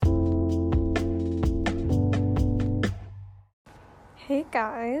Hey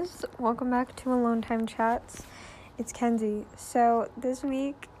guys, welcome back to Alone Time Chats. It's Kenzie. So this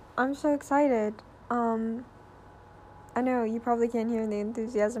week, I'm so excited. I know you probably can't hear the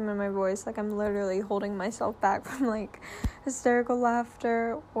enthusiasm in my voice. Like, I'm literally holding myself back from hysterical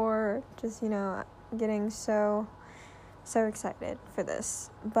laughter or just, getting so excited for this.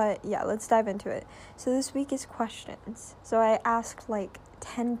 But yeah, let's dive into it. So this week is questions. So I asked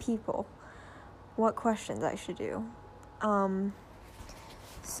 10 people what questions I should do.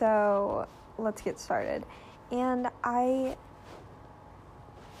 So let's get started. And I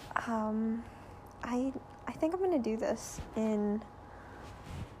think I'm going to do this in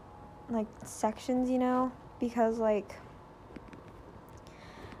sections, because I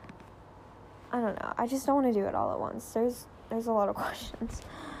don't know. I just don't want to do it all at once. There's a lot of questions.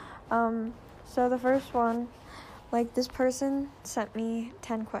 So the first one, this person sent me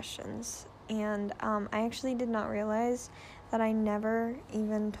 10 questions, and I actually did not realize that I never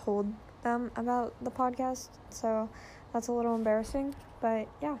even told them about the podcast, so that's a little embarrassing, but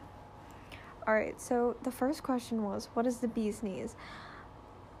yeah. Alright, so the first question was, what is the bee's knees?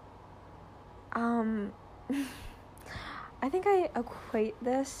 I think I equate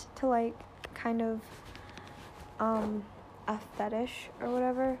this to kind of a fetish or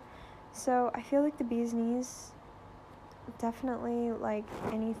whatever. So I feel like the bee's knees, definitely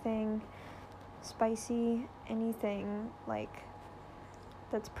anything spicy, anything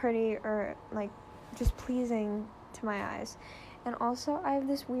that's pretty or just pleasing to my eyes. And also I have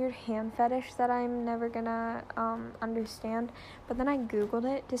this weird hand fetish that I'm never gonna understand, but then I googled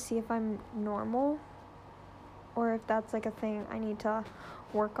it to see if I'm normal or if that's a thing I need to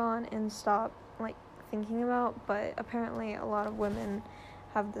work on and stop thinking about. But apparently a lot of women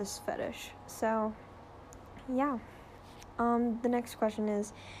have this fetish. So yeah. The next question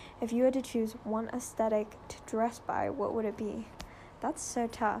is, if you had to choose one aesthetic to dress by, what would it be? That's so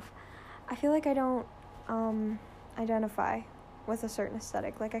tough. I feel like I don't identify with a certain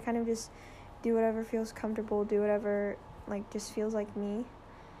aesthetic. I kind of just do whatever feels comfortable, do whatever just feels like me.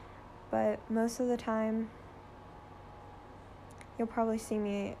 But most of the time, you'll probably see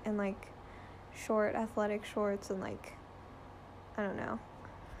me in short athletic shorts and I don't know,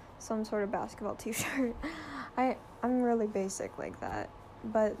 some sort of basketball t-shirt. I'm really basic like that.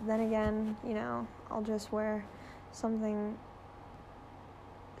 But then again, I'll just wear something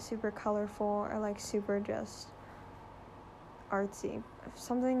super colorful or super just artsy.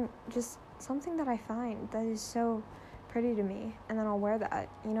 Something that I find that is so pretty to me, and then I'll wear that.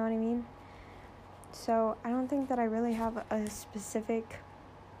 You know what I mean? So I don't think that I really have a specific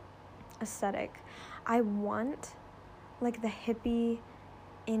aesthetic. I want the hippie,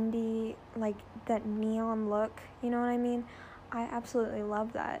 indie, that neon look, you know what I mean? I absolutely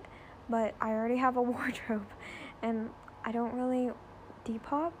love that, but I already have a wardrobe, and I don't really,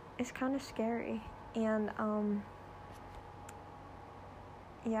 Depop is kind of scary, and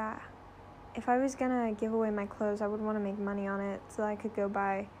yeah, if I was gonna give away my clothes, I would want to make money on it so I could go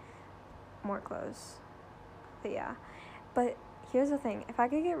buy more clothes. But yeah, but here's the thing, if I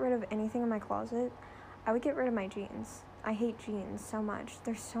could get rid of anything in my closet, I would get rid of my jeans. I hate jeans so much.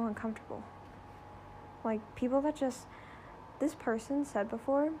 They're so uncomfortable. People that just... This person said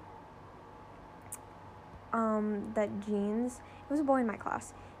before that jeans... It was a boy in my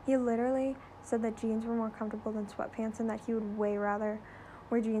class. He literally said that jeans were more comfortable than sweatpants and that he would way rather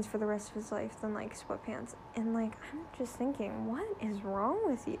wear jeans for the rest of his life than sweatpants. And I'm just thinking, what is wrong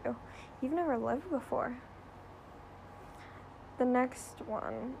with you? You've never lived before. The next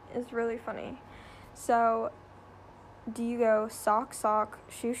one is really funny. So, do you go sock, sock,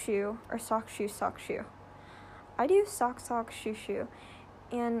 shoe, shoe, or sock, shoe, sock, shoe? I do sock, sock, shoe, shoe.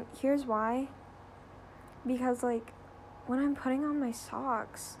 And here's why. Because, when I'm putting on my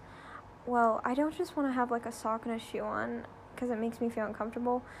socks, well, I don't just want to have, a sock and a shoe on because it makes me feel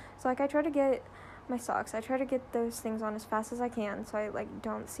uncomfortable. So, I try to get my socks. I try to get those things on as fast as I can so I,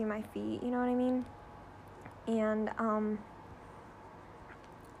 don't see my feet, you know what I mean? And,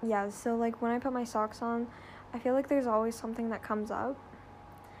 yeah, so, when I put my socks on, I feel like there's always something that comes up,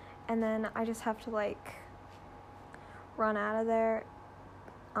 and then I just have to, run out of there.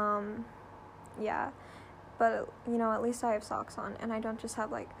 Yeah, but, at least I have socks on, and I don't just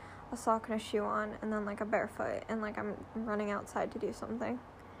have, a sock and a shoe on, and then, a barefoot, and, I'm running outside to do something.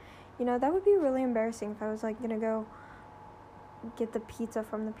 That would be really embarrassing if I was, gonna go get the pizza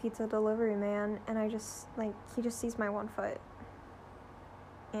from the pizza delivery man, and I just, he just sees my one foot.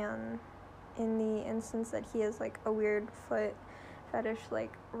 And in the instance that he is, a weird foot fetish,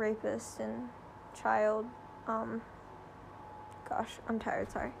 rapist and child, gosh, I'm tired,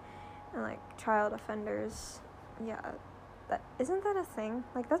 sorry, and, child offenders, yeah, Isn't that a thing?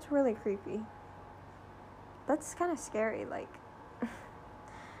 Like, that's really creepy. That's kind of scary. Like,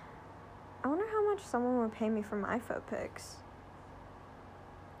 I wonder how much someone would pay me for my foot pics.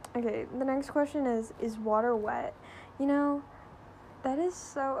 Okay, the next question is water wet? You know, that is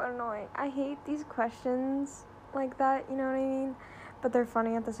so annoying. I hate these questions like that, you know what I mean? But they're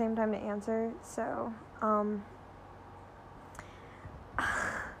funny at the same time to answer. So,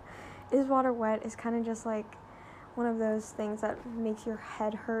 is water wet is kind of just like one of those things that makes your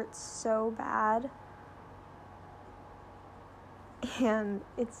head hurt so bad. And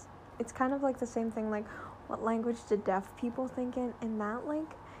it's kind of like the same thing, like, what language do deaf people think in? And that, like,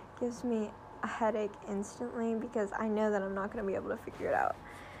 gives me a headache instantly because I know that I'm not going to be able to figure it out.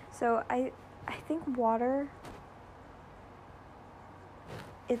 So I think water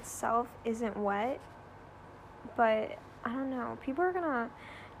itself isn't wet, but I don't know. People are going to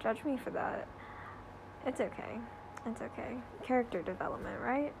judge me for that. It's okay. It's okay. Character development,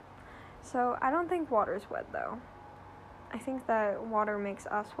 right? So I don't think water's wet, though. I think that water makes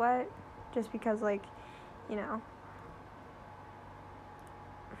us wet just because, like, you know.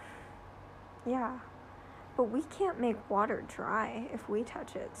 Yeah. But we can't make water dry if we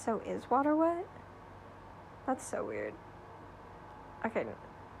touch it. So is water wet? That's so weird. Okay,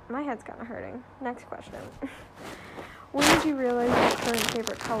 my head's kind of hurting. Next question. When did you realize your current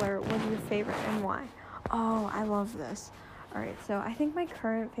favorite color was your favorite and why? Oh, I love this. Alright, so I think my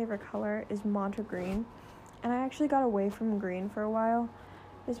current favorite color is Manta Green. And I actually got away from green for a while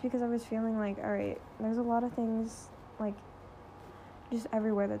just because I was feeling like, alright, there's a lot of things, like, just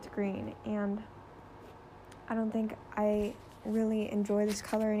everywhere that's green. And I don't think I really enjoy this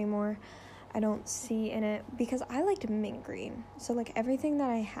color anymore. I don't see in it, because I liked mint green. So, like, everything that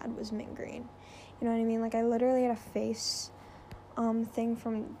I had was mint green. You know what I mean? Like, I literally had a face thing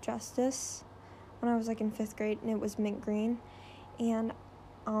from Justice when I was, like, in 5th grade, and it was mint green. And,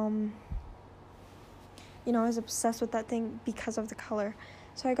 you know, I was obsessed with that thing because of the color.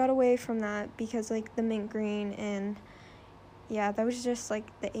 So I got away from that because, like, the mint green, and yeah, that was just,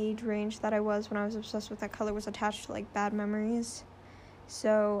 like, the age range that I was when I was obsessed with that color was attached to, like, bad memories.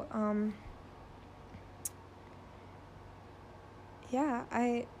 So, yeah,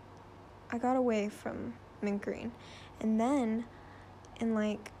 I got away from mint green. And then in,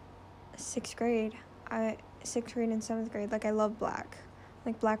 like, 6th grade and 7th grade, like, I loved black.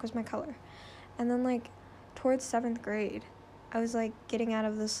 Like, black was my color. And then, like, towards 7th grade, I was, like, getting out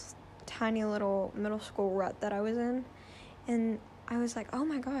of this tiny little middle school rut that I was in. And I was like, oh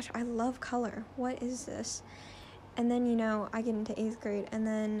my gosh, I love color. What is this? And then, you know, I get into 8th grade, and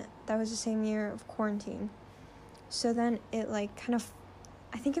then that was the same year of quarantine. So then it, like, kind of,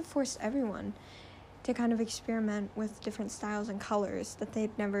 I think it forced everyone to kind of experiment with different styles and colors that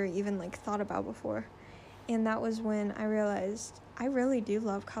they'd never even, like, thought about before. And that was when I realized I really do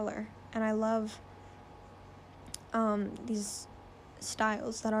love color. And I love these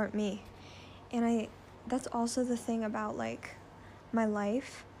styles that aren't me. And that's also the thing about, like, my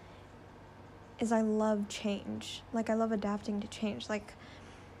life, is I love change. Like, I love adapting to change. Like,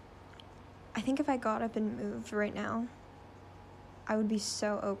 I think if I got up and moved right now, I would be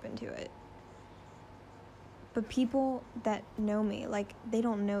so open to it. But people that know me, like, they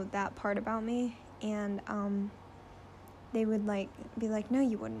don't know that part about me, and they would, like, be like, no,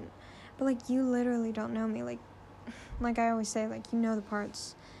 you wouldn't. But, like, you literally don't know me. Like I always say, like, you know the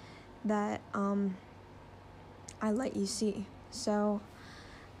parts that I let you see. So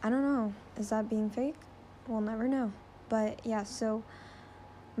I don't know, is that being fake? We'll never know. But yeah, so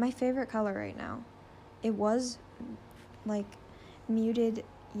my favorite color right now, it was, like, muted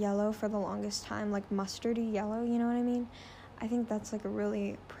yellow for the longest time, like mustardy yellow, you know what I mean? I think that's, like, a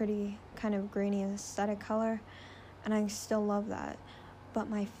really pretty kind of grainy aesthetic color, and I still love that. But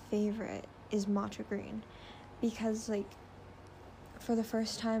my favorite is matcha green, because, like, for the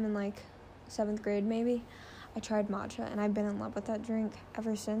first time in, like, 7th grade maybe, I tried matcha, and I've been in love with that drink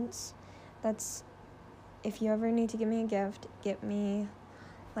ever since. If you ever need to give me a gift, get me,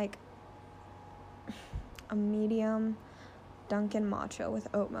 like, a medium Dunkin' matcha with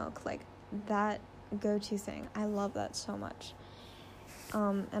oat milk. Like, that go-to thing. I love that so much.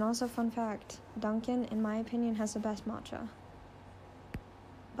 And also, fun fact, Dunkin', in my opinion, has the best matcha.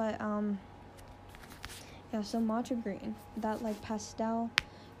 But, yeah, so matcha green, that, like, pastel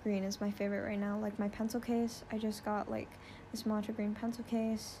green is my favorite right now. Like, my pencil case, I just got, like, this matcha green pencil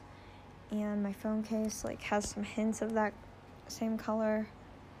case, and my phone case, like, has some hints of that same color.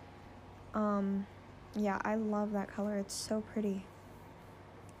 Yeah, I love that color. It's so pretty.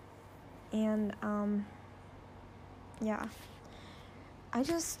 And, yeah.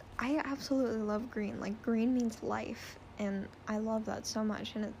 I absolutely love green. Like, green means life. and I love that so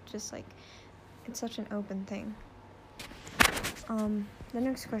much, and it's just like, it's such an open thing. The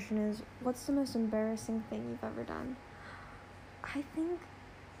next question is, what's the most embarrassing thing you've ever done? I think,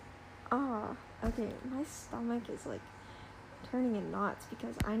 okay, my stomach is like turning in knots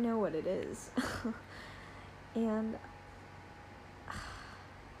because I know what it is. And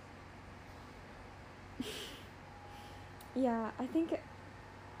yeah, I think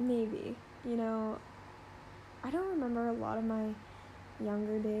maybe, I don't remember a lot of my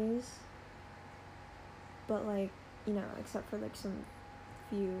younger days, but like, except for like some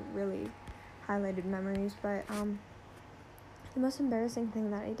few really highlighted memories, but the most embarrassing thing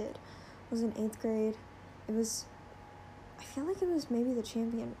that I did was in 8th grade. I feel like it was maybe the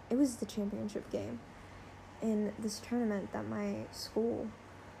championship game in this tournament that my school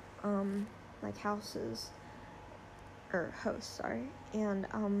hosts, and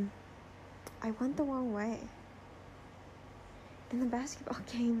I went the wrong way in the basketball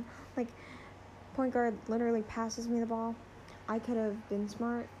game. Like, point guard literally passes me the ball. I could have been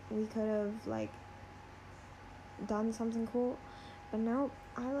smart. We could have like done something cool, but no,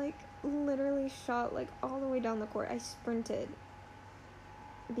 I like literally shot like all the way down the court. I sprinted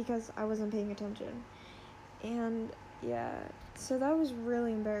because I wasn't paying attention, and yeah, so that was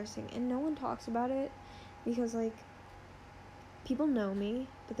really embarrassing, and no one talks about it because like people know me,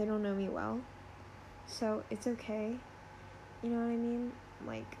 but they don't know me well, so it's okay, you know what I mean?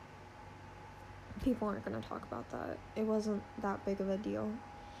 Like, people aren't gonna talk about that. It wasn't that big of a deal,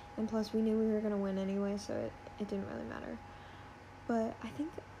 and plus we knew we were gonna win anyway, so it didn't really matter. But I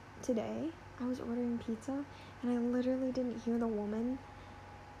think today I was ordering pizza, and I literally didn't hear the woman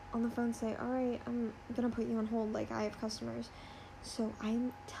on the phone say, alright, I'm gonna put you on hold, like I have customers. So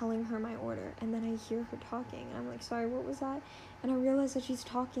I'm telling her my order, and then I hear her talking, and I'm like, sorry, what was that? And I realize that she's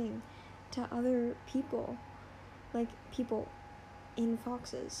talking to other people, like people in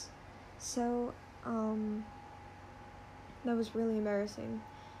Fox's. So that was really embarrassing,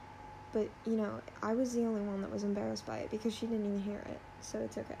 but I was the only one that was embarrassed by it because she didn't even hear it, so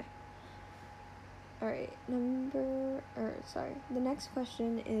it's okay. Alright, the next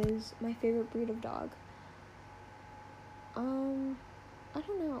question is my favorite breed of dog. I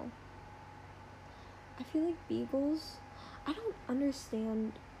don't know. I feel like beagles, I don't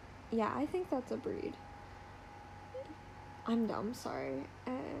understand. Yeah, I think that's a breed. I'm dumb, sorry.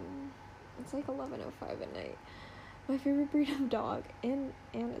 It's like 11:05 at night. My favorite breed of dog, and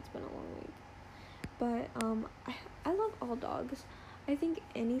it's been a long week. But I love all dogs. I think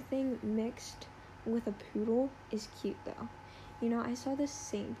anything mixed with a poodle is cute though. I saw this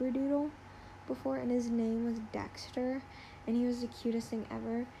Saint Berdoodle before, and his name was Dexter, and he was the cutest thing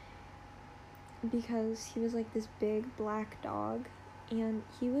ever because he was like this big black dog, and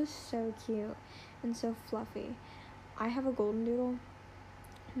he was so cute and so fluffy. I have a golden doodle.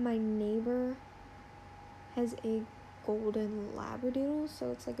 My neighbor has a golden labradoodle,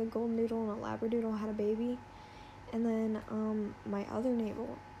 so it's like a golden doodle and a labradoodle had a baby. And then my other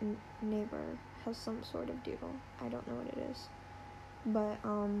neighbor has some sort of doodle. I don't know what it is, but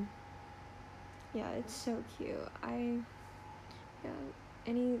yeah, it's so cute.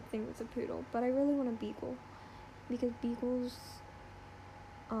 Anything with a poodle, but I really want a beagle because beagles,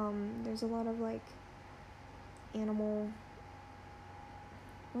 there's a lot of like animal,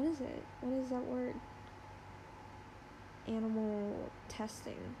 what is that word? Animal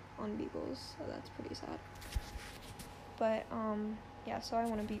testing on beagles, so that's pretty sad. But yeah, so I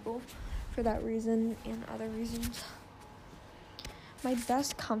want a beagle for that reason and other reasons. My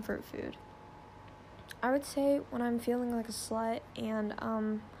best comfort food, I would say when I'm feeling like a slut and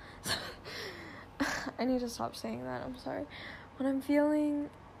I need to stop saying that, I'm sorry. When I'm feeling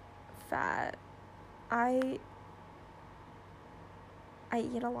fat, I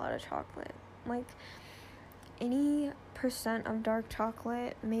eat a lot of chocolate. Like any percent of dark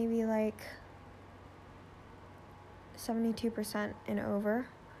chocolate, maybe like 72% and over.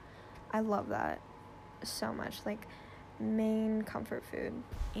 I love that so much. Like, main comfort food.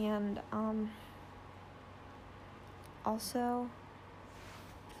 And also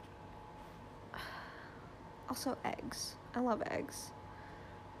eggs. I love eggs.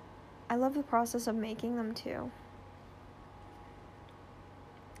 I love the process of making them too.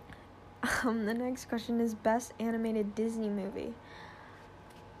 The next question is best animated Disney movie.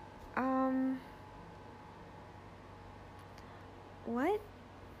 What?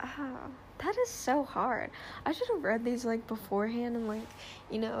 That is so hard. I should have read these like beforehand and like,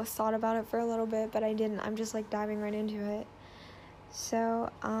 thought about it for a little bit, but I didn't. I'm just like diving right into it. So,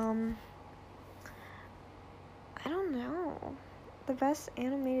 I don't know. The best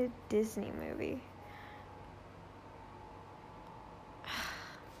animated Disney movie.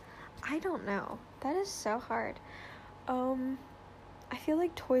 I don't know. That is so hard. I feel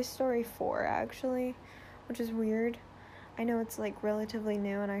like Toy Story 4, actually, which is weird. I know it's, like, relatively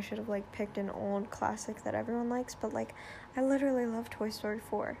new, and I should have, like, picked an old classic that everyone likes, but, like, I literally love Toy Story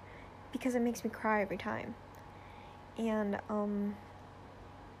 4 because it makes me cry every time. And,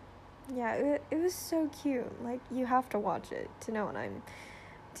 yeah, it was so cute. Like, you have to watch it to know what I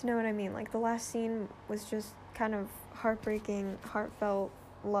mean. Like, the last scene was just kind of heartbreaking, heartfelt.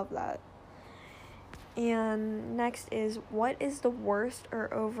 Love that. And next is, what is the most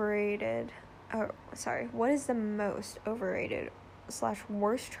overrated /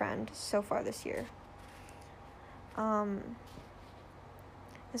 worst trend so far this year?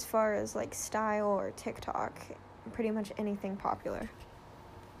 As far as, like, style or TikTok, pretty much anything popular.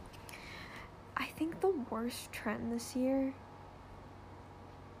 I think the worst trend this year,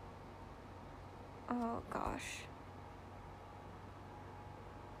 oh gosh,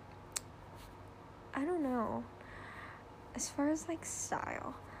 I don't know. As far as, like,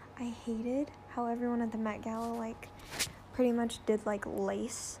 style, I hated how everyone at the Met Gala, like, pretty much did, like,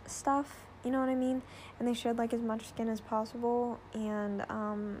 lace stuff, you know what I mean? And they showed, like, as much skin as possible, and,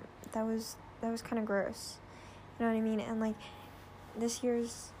 that was kind of gross, you know what I mean? And, like, this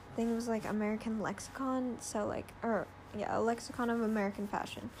year's thing was, like, American Lexicon, so, like, a lexicon of American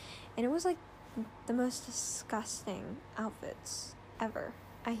fashion, and it was, like, the most disgusting outfits ever.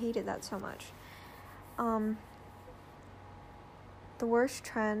 I hated that so much. The worst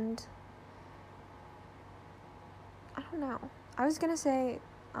trend, I don't know. I was gonna say,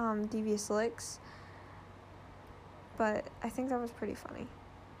 Devious Licks, but I think that was pretty funny.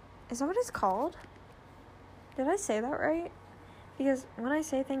 Is that what it's called? Did I say that right? Because when I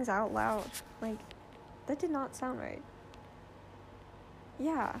say things out loud, like, that did not sound right.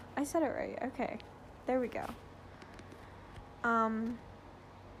 Yeah, I said it right. Okay, there we go.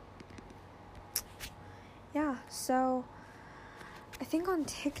 Yeah, so I think on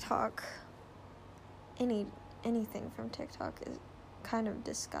TikTok, anything from TikTok kind of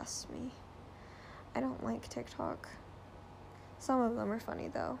disgusts me. I don't like TikTok. Some of them are funny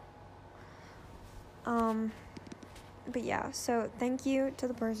though. But yeah, so thank you to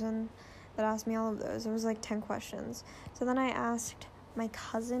the person that asked me all of those. It was like 10 questions. So then I asked my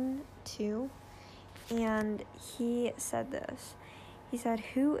cousin too, and he said this. He said,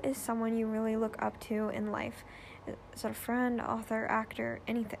 who is someone you really look up to in life? Is it a friend, author, actor,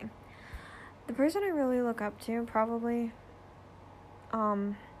 anything? The person I really look up to, probably,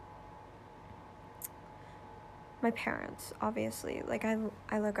 my parents, obviously. Like, I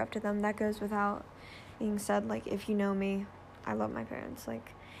look up to them. That goes without being said. Like, if you know me, I love my parents.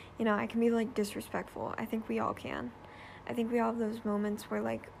 Like, you know, I can be, like, disrespectful. I think we all can. I think we all have those moments where,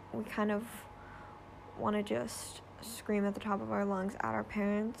 like, we kind of want to just scream at the top of our lungs at our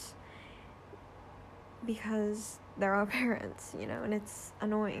parents because they're our parents, you know, and it's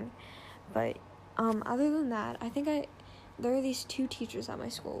annoying. But other than that, I think there are these 2 teachers at my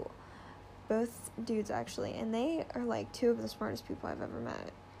school, both dudes actually, and they are like 2 of the smartest people I've ever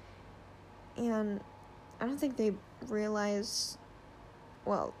met. And I don't think they realize,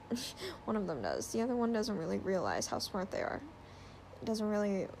 well, one of them does. The other one doesn't really realize how smart they are. Doesn't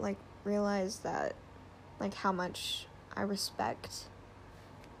really, like, realize that, like, how much I respect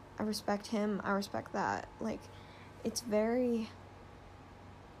him, I respect that. Like, it's very,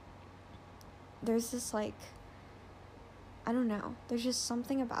 there's this, like, I don't know, there's just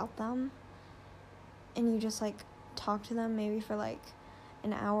something about them, and you just, like, talk to them maybe for, like,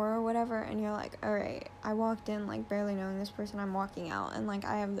 an hour or whatever, and you're like, alright, I walked in, like, barely knowing this person, I'm walking out, and, like,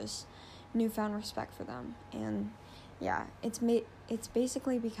 I have this newfound respect for them. And yeah, it's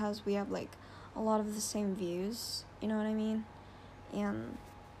basically because we have, like, a lot of the same views, you know what I mean? And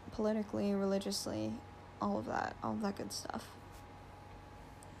politically, religiously, all of that good stuff.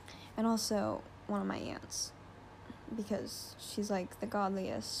 And also one of my aunts, because she's, like, the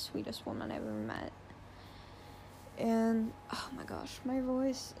godliest, sweetest woman I've ever met. And oh my gosh, my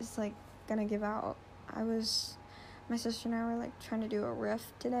voice is, like, gonna give out. My sister and I were, like, trying to do a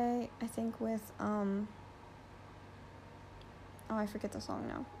riff today, I think, with I forget the song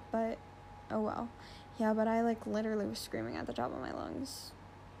now, but oh well. Yeah, but I, like, literally was screaming at the top of my lungs.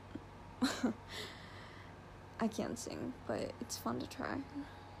 I can't sing, but it's fun to try.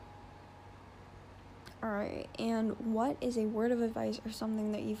 Alright, and what is a word of advice or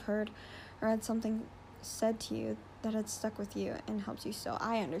something that you've heard or had something said to you that had stuck with you and helps you still?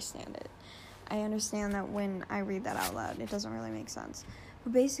 I understand it. I understand that when I read that out loud, it doesn't really make sense.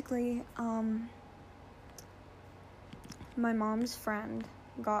 But basically, my mom's friend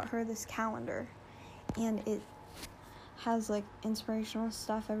got her this calendar, and it has, like, inspirational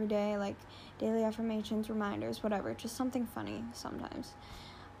stuff every day, like, daily affirmations, reminders, whatever, just something funny sometimes.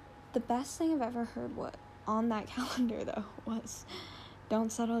 The best thing I've ever heard on that calendar, though, was,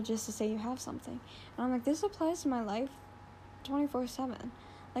 don't settle just to say you have something. And I'm like, this applies to my life 24/7.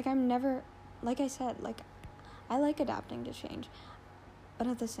 Like, I'm never, like I said, like, I like adapting to change, but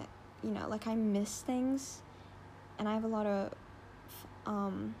at the same, like, I miss things, and I have a lot of,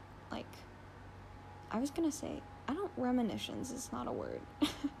 like, I was gonna say, reminiscence is not a word.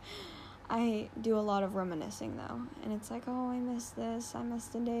 I do a lot of reminiscing, though, and it's like, oh, I miss this, I miss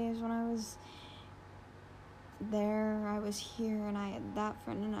the days when I was there, I was here, and I had that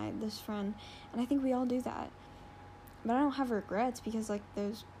friend, and I had this friend, and I think we all do that, but I don't have regrets, because, like,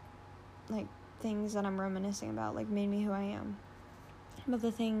 those, like, things that I'm reminiscing about, like, made me who I am. But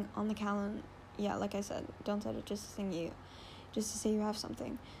the thing on the calendar, yeah, like I said, don't set it just to say you have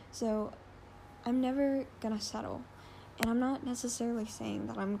something. So I'm never gonna settle, and I'm not necessarily saying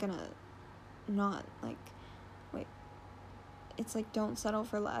that I'm gonna not, like, it's like, don't settle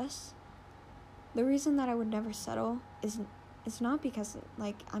for less. The reason that I would never settle is, it's not because,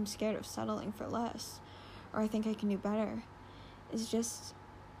 like, I'm scared of settling for less, or I think I can do better. It's just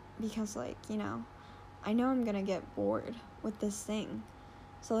because, like, I know I'm gonna get bored with this thing,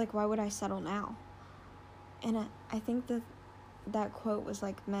 so, like, why would I settle now? And I think that quote was,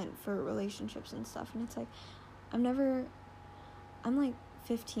 like, meant for relationships and stuff, and it's like, I'm like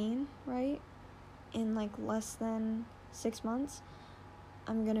 15, right? In, like, less than 6 months,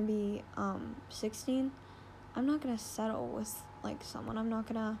 I'm gonna be 16. I'm not gonna settle with, like, someone. I'm not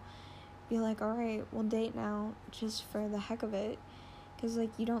gonna be like, alright, we'll date now just for the heck of it, because, like,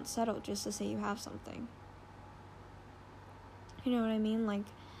 you don't settle just to say you have something. You know what I mean? Like,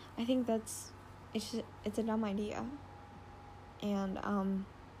 I think it's a dumb idea, and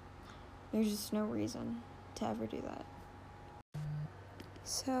there's just no reason to ever do that.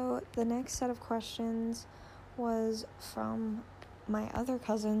 So the next set of questions was from my other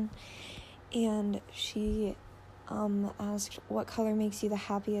cousin, and she asked, what color makes you the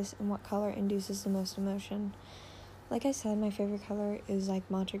happiest and what color induces the most emotion? Like I said, my favorite color is, like,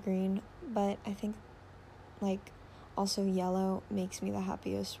 matcha green, but I think, like, also yellow makes me the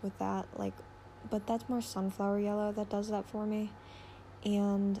happiest with that, like, but that's more sunflower yellow that does that for me.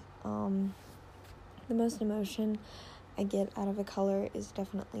 And the most emotion I get out of a color is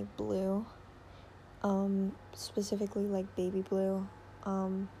definitely blue, specifically, like, baby blue.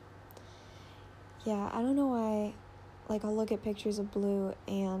 Yeah, I don't know why, like, I'll look at pictures of blue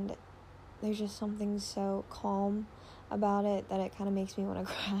and there's just something so calm about it that it kind of makes me want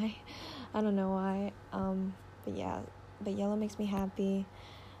to cry. I don't know why, but yeah, but yellow makes me happy,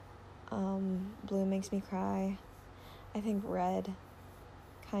 blue makes me cry. I think red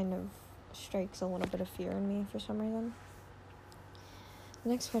kind of strikes a little bit of fear in me for some reason. The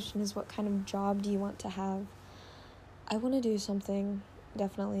next question is, what kind of job do you want to have? I want to do something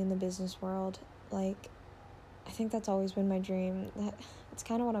definitely in the business world. Like, I think that's always been my dream. It's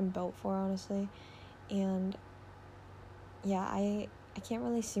kind of what I'm built for, honestly. And yeah, I can't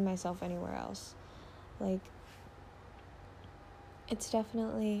really see myself anywhere else. Like, it's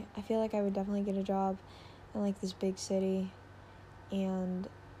definitely, I feel like I would definitely get a job in, like, this big city, and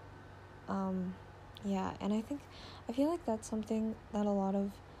yeah, and I feel like that's something that a lot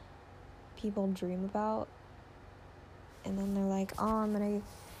of people dream about, and then they're like, oh, I'm gonna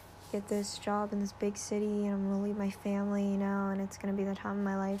get this job in this big city, and I'm gonna leave my family, and it's gonna be the time of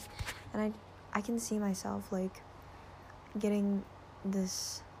my life. And I can see myself, like, getting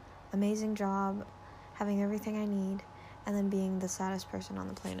this amazing job, having everything I need, and then being the saddest person on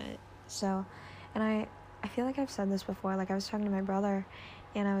the planet. So, and I feel like I've said this before. Like, I was talking to my brother,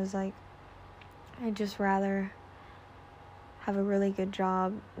 and I was like, I'd just rather have a really good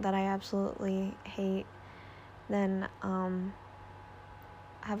job that I absolutely hate than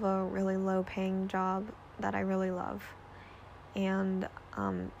have a really low paying job that I really love. And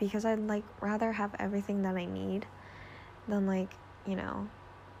because I'd, like, rather have everything that I need than, like,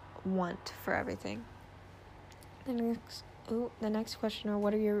 want for everything. The next question, or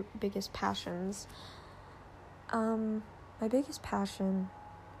what are your biggest passions? My biggest passion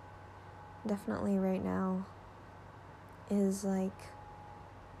definitely right now is, like,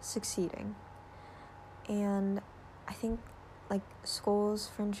 succeeding. And I think, like, schools,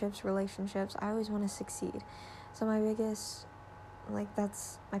 friendships, relationships, I always want to succeed. So my biggest, like,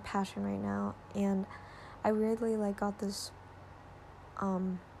 that's my passion right now. And I weirdly, like, got this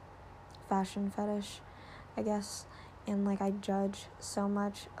fashion fetish, I guess, and, like, I judge so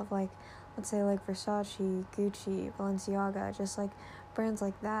much of, like, let's say, like, Versace, Gucci, Balenciaga, just, like, brands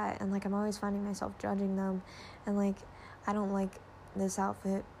like that, and, like, I'm always finding myself judging them, and, like, I don't like this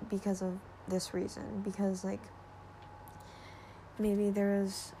outfit because of this reason, because, like, maybe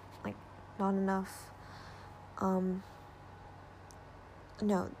there's, like, not enough,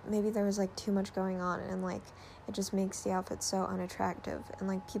 maybe there was, like, too much going on, and, like, it just makes the outfit so unattractive, and,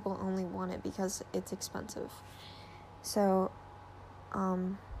 like, people only want it because it's expensive. So,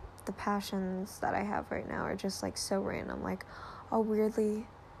 the passions that I have right now are just, like, so random. Like, I'll weirdly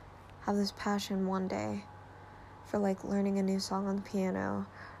have this passion one day for, like, learning a new song on the piano,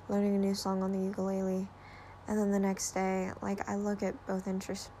 learning a new song on the ukulele, and then the next day, like, I look at both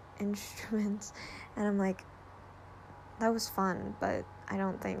instruments, and I'm like, that was fun, but I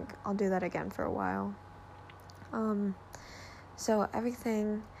don't think I'll do that again for a while. So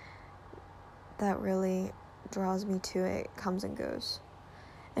everything that really draws me to it comes and goes.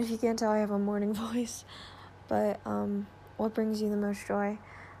 And if you can't tell, I have a morning voice. But what brings you the most joy?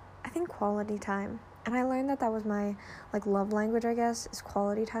 I think quality time. And I learned that was my, like, love language, I guess, is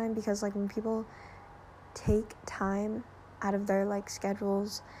quality time. Because, like, when people take time out of their, like,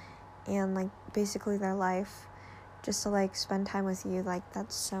 schedules and, like, basically their life just to, like, spend time with you, like,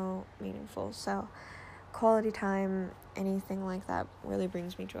 that's so meaningful. So quality time, anything like that, really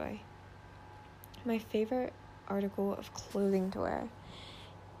brings me joy. My favorite article of clothing to wear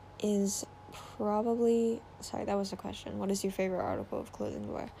is probably... Sorry, that was the question. What is your favorite article of clothing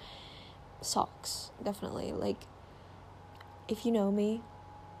to wear? Socks, definitely. Like, if you know me,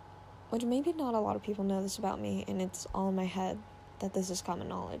 which maybe not a lot of people know this about me, and it's all in my head that this is common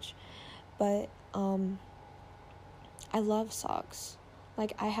knowledge, but I love socks.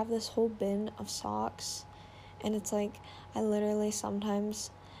 Like, I have this whole bin of socks, and it's like, I literally sometimes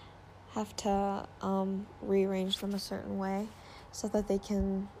have to rearrange them a certain way so that they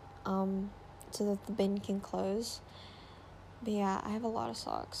can, so that the bin can close. But yeah, I have a lot of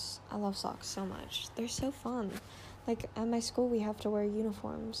socks. I love socks so much. They're so fun. Like, at my school, we have to wear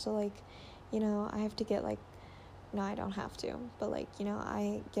uniforms, so, like, you know, I have to get, like, no, I don't have to, but, like, you know,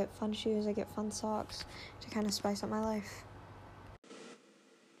 I get fun shoes, I get fun socks to kind of spice up my life.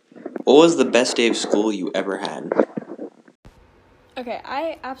 What was the best day of school you ever had? Okay,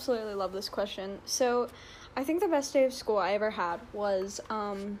 I absolutely love this question. So, I think the best day of school I ever had was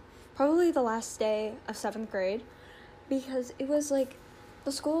probably the last day of 7th grade, because it was, like,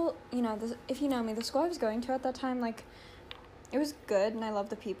 the school, you know, if you know me, the school I was going to at that time, like, it was good, and I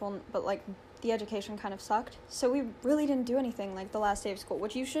loved the people, but, like, the education kind of sucked, so we really didn't do anything, like, the last day of school,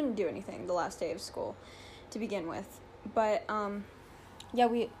 which you shouldn't do anything the last day of school to begin with, but, yeah,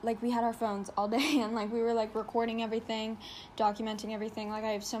 we had our phones all day, and, like, we were, like, recording everything, documenting everything. Like, I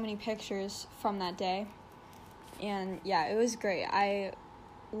have so many pictures from that day, and, yeah, it was great. I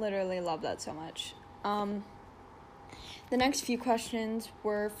literally love that so much. The next few questions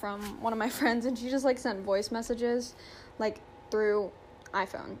were from one of my friends, and she just, like, sent voice messages, like, through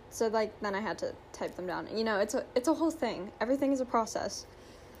iPhone. So, like, then I had to type them down. You know, it's a whole thing. Everything is a process.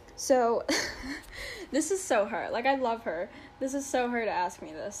 So, this is so her. Like, I love her. This is so her to ask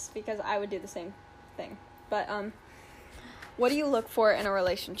me this, because I would do the same thing. But, what do you look for in a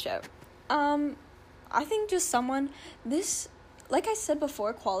relationship? I think just someone, like I said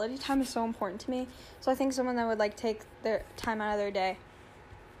before, quality time is so important to me. So I think someone that would, like, take their time out of their day.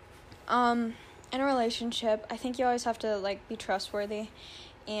 In a relationship, I think you always have to, like, be trustworthy.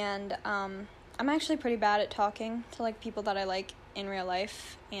 And, I'm actually pretty bad at talking to, like, people that I like in real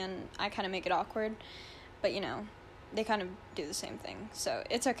life, and I kind of make it awkward, but, you know, they kind of do the same thing, so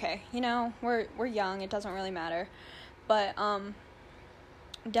it's okay, you know, we're young, it doesn't really matter, but,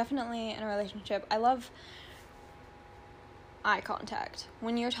 definitely in a relationship, I love eye contact.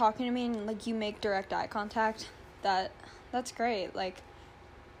 When you're talking to me and, like, you make direct eye contact, that's great, like,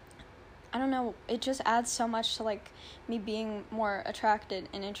 I don't know, it just adds so much to, like, me being more attracted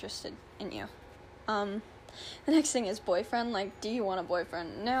and interested in you. The next thing is boyfriend. Like, do you want a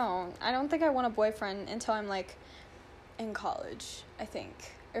boyfriend? No, I don't think I want a boyfriend until I'm, like, in college, I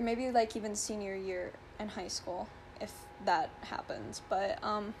think. Or maybe, like, even senior year in high school, if that happens. But,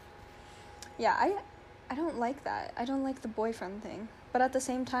 yeah, I don't like that. I don't like the boyfriend thing. But at the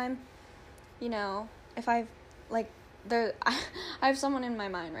same time, you know, if I've, like, I have someone in my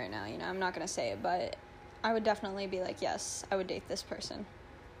mind right now, you know, I'm not gonna say it, but I would definitely be like, yes, I would date this person.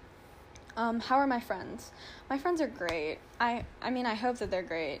 How are my friends? My friends are great. I mean, I hope that they're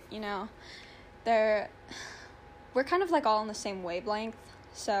great, you know. We're kind of, like, all on the same wavelength,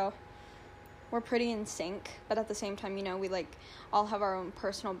 so we're pretty in sync, but at the same time, you know, we, like, all have our own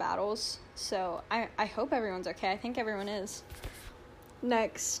personal battles, so I hope everyone's okay. I think everyone is.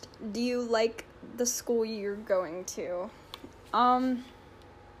 Next, do you like the school you're going to?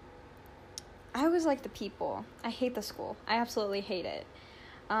 I always like the people. I hate the school. I absolutely hate it.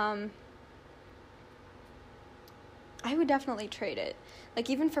 I would definitely trade it. Like,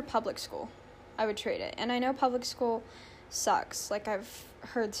 even for public school, I would trade it. And I know public school sucks. Like, I've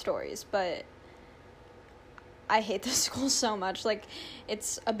heard stories, but I hate the school so much. Like,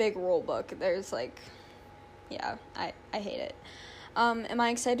 it's a big rule book. There's, like, yeah, I hate it. Am I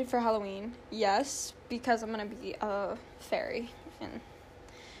excited for Halloween? Yes, because I'm going to be a fairy, and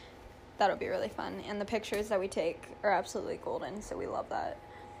that'll be really fun. And the pictures that we take are absolutely golden, so we love that.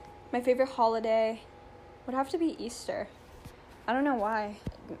 My favorite holiday would have to be Easter. I don't know why.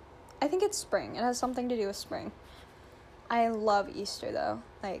 I think it's spring. It has something to do with spring. I love Easter, though.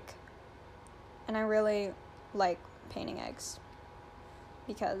 Like, and I really like painting eggs.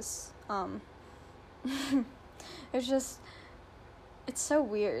 Because, it's so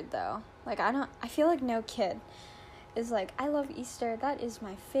weird, though. Like, I feel like no kid is like, I love Easter. That is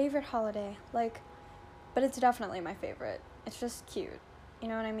my favorite holiday. Like, but it's definitely my favorite. It's just cute. You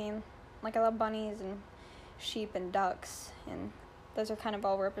know what I mean? Like, I love bunnies and sheep and ducks, and those are kind of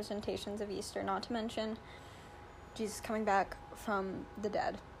all representations of Easter, not to mention Jesus coming back from the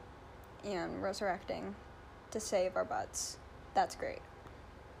dead and resurrecting to save our butts. That's great.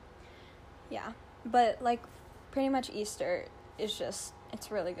 Yeah. But, like, pretty much Easter is just,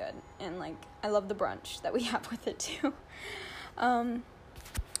 it's really good. And, like, I love the brunch that we have with it, too. The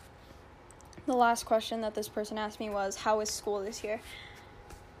last question that this person asked me was, how was school this year?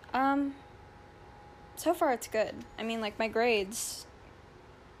 So far it's good. I mean, like, my grades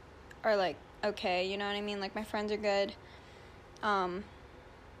are, like, okay, you know what I mean? Like, my friends are good.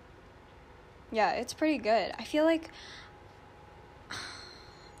 Yeah, it's pretty good. I feel like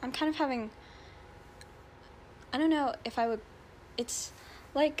I'm kind of having, I don't know if I would, it's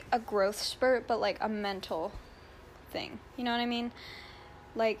like a growth spurt, but, like, a mental thing. You know what I mean?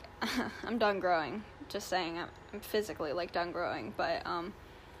 Like, I'm done growing. Just saying, I'm physically, like, done growing, but,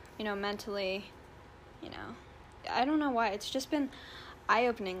 you know, mentally, you know, I don't know why, it's just been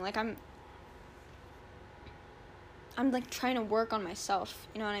eye-opening. Like, I'm like trying to work on myself,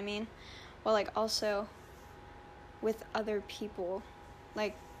 you know what I mean, while, like, also with other people.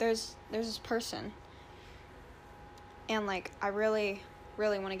 Like, there's this person, and, like, I really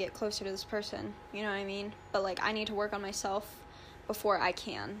want to get closer to this person, you know what I mean, but, like, I need to work on myself before I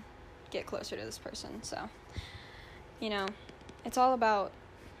can get closer to this person. So, you know, it's all about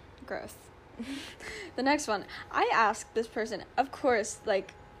growth. The next one, I asked this person, of course,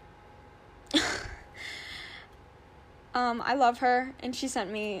 like, I love her, and she said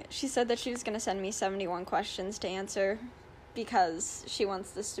that she was going to send me 71 questions to answer, because she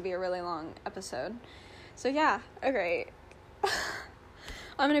wants this to be a really long episode. So yeah, okay.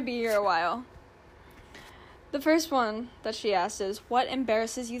 I'm going to be here a while. The first one that she asked is, what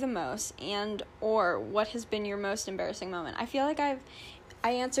embarrasses you the most, and or what has been your most embarrassing moment? I feel like I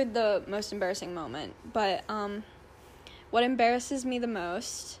answered the most embarrassing moment, but what embarrasses me the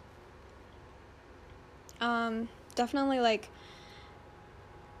most, definitely, like,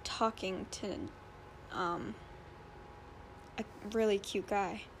 talking to a really cute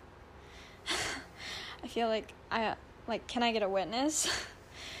guy. I feel like can I get a witness?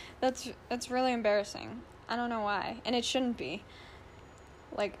 That's really embarrassing. I don't know why, and it shouldn't be.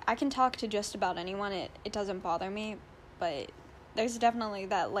 Like, I can talk to just about anyone, it doesn't bother me, but there's definitely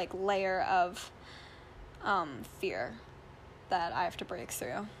that, like, layer of fear that I have to break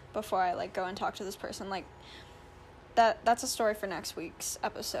through before I, like, go and talk to this person. Like, that's a story for next week's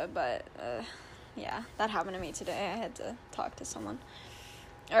episode, but yeah, that happened to me today. I had to talk to someone.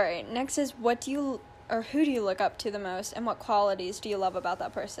 Alright, next is, who do you look up to the most, and what qualities do you love about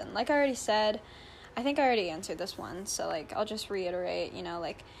that person? Like I already said, I think I already answered this one, so, like, I'll just reiterate, you know,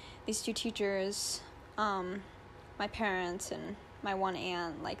 like, these two teachers, my parents, and my one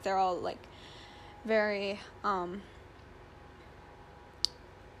aunt, like, they're all, like, very,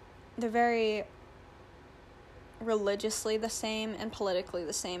 they're very religiously the same and politically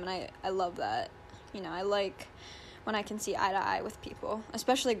the same, and I love that. You know, I like when I can see eye to eye with people,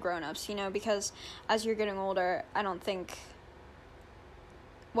 especially grown-ups, you know, because as you're getting older, I don't think,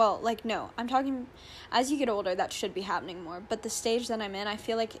 well, like, no, I'm talking, as you get older, that should be happening more, but the stage that I'm in, I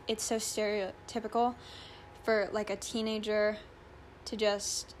feel like it's so stereotypical for, like, a teenager to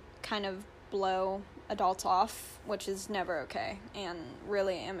just kind of blow adults off, which is never okay, and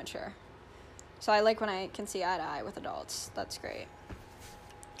really immature. So I like when I can see eye to eye with adults. That's great.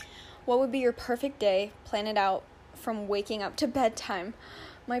 What would be your perfect day? Plan it out from waking up to bedtime.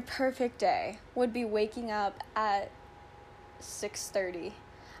 My perfect day would be waking up at 6:30.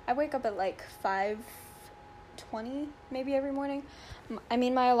 I wake up at, like, 5:20 maybe every morning.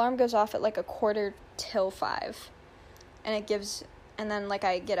 my alarm goes off at like 5:15, and then like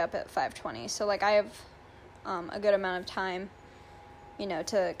I get up at 5:20. So like I have a good amount of time,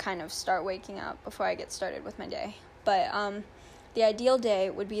 to kind of start waking up before I get started with my day. But the ideal day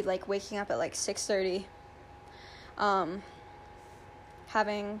would be like waking up at like 6:30,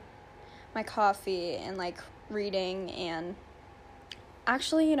 having my coffee and like reading, and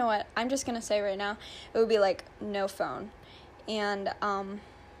actually, you know what, I'm just gonna say right now, it would be like no phone. And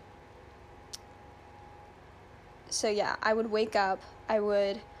so yeah, I would wake up, I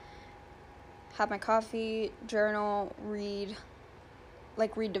would have my coffee, journal, read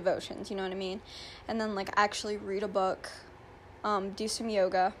devotions, you know what I mean? And then like actually read a book, do some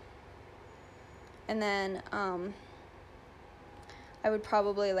yoga, and then I would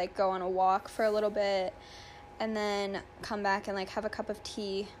probably like go on a walk for a little bit, and then come back and like have a cup of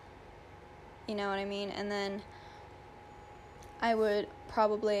tea, you know what I mean? And then I would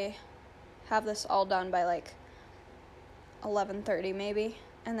probably have this all done by like 11:30 maybe,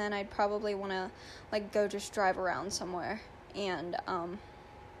 and then I'd probably want to like go just drive around somewhere, and I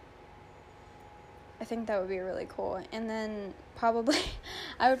think that would be really cool. And then probably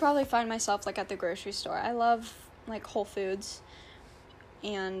I would probably find myself like at the grocery store. I love like Whole Foods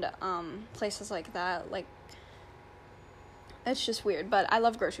and places like that. Like, it's just weird, but I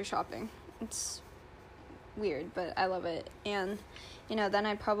love grocery shopping. It's weird, but I love it. And then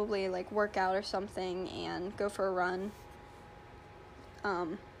I'd probably like work out or something and go for a run.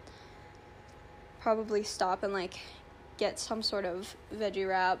 Probably stop and like get some sort of veggie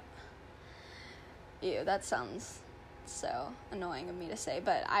wrap. Ew, that sounds so annoying of me to say,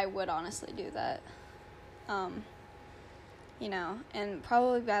 but I would honestly do that. And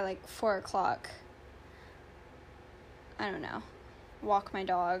probably by like 4:00, I don't know, walk my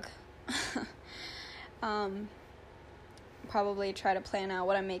dog. Probably try to plan out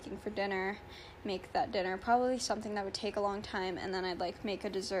what I'm making for dinner, make that dinner, probably something that would take a long time, and then I'd like make a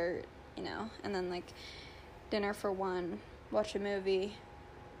dessert, and then like dinner for one, watch a movie,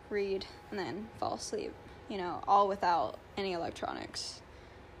 read, and then fall asleep, all without any electronics.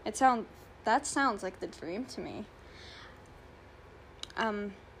 That sounds like the dream to me.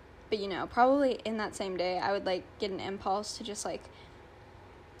 But probably in that same day, I would like get an impulse to just like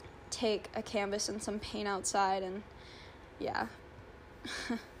take a canvas and some paint outside and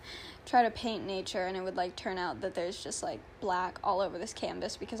try to paint nature, and it would like turn out that there's just like black all over this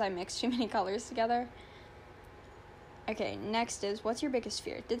canvas because I mixed too many colors together. Okay, next is, what's your biggest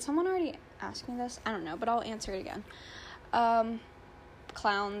fear? Did someone already ask me this? I don't know, but I'll answer it again.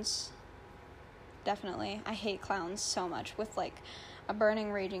 Clowns. Definitely. I hate clowns so much with like a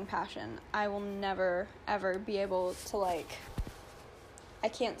burning, raging passion. I will never, ever be able to like, I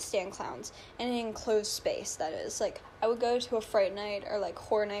can't stand clowns in an enclosed space, that is. Like, I would go to a fright night or like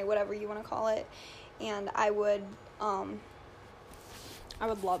horror night, whatever you want to call it, and I would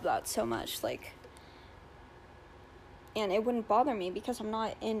love that so much, like, and it wouldn't bother me because I'm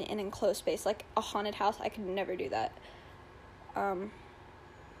not in an enclosed space. Like a haunted house, I could never do that.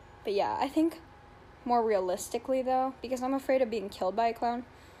 But yeah, I think more realistically though, because I'm afraid of being killed by a clown,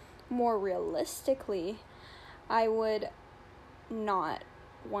 more realistically, I would not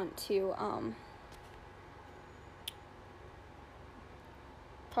want to,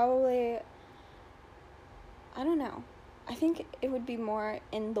 probably, I don't know. I think it would be more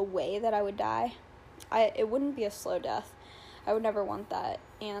in the way that I would die. It wouldn't be a slow death. I would never want that.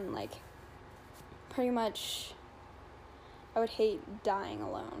 And like, pretty much, I would hate dying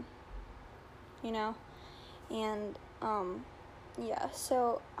alone, and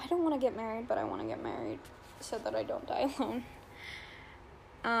so I don't want to get married, but I want to get married so that I don't die alone.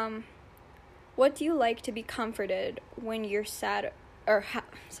 What do you like to be comforted when you're sad, or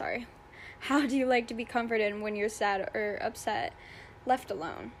how do you like to be comforted when you're sad or upset? Left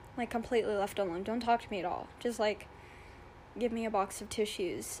alone, like completely left alone. Don't talk to me at all. Just like give me a box of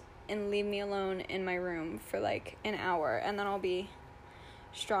tissues and leave me alone in my room for like an hour, and then I'll be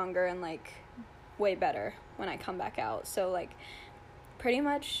stronger and like way better when I come back out. So like, pretty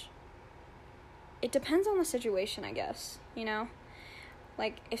much it depends on the situation, I guess,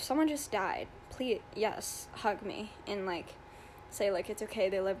 like if someone just died, please, yes, hug me and like say like it's okay,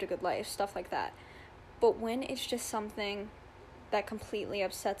 they lived a good life, stuff like that. But when it's just something that completely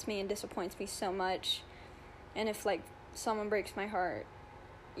upsets me and disappoints me so much, and if like someone breaks my heart,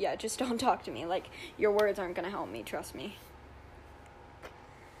 yeah, just don't talk to me. Like, your words aren't gonna help me, trust me.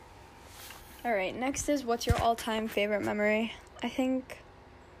 Alright, next is, what's your all-time favorite memory? I think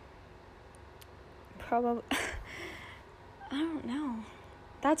probably I don't know,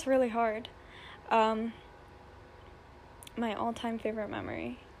 that's really hard. my all-time favorite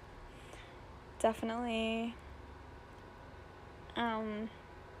memory. Definitely, I'm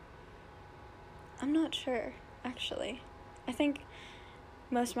not sure, actually. I think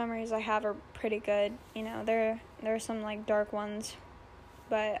most memories I have are pretty good. You know, there are some, like, dark ones,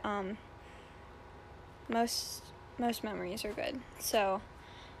 but, most memories are good. So,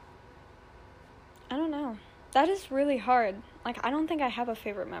 I don't know. That is really hard. Like, I don't think I have a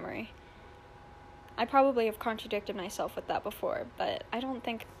favorite memory. I probably have contradicted myself with that before, but I don't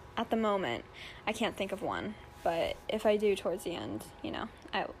think, at the moment, I can't think of one. But if I do towards the end, you know,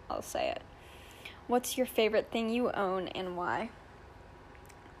 I'll say it. What's your favorite thing you own and why?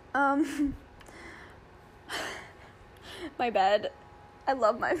 My bed. I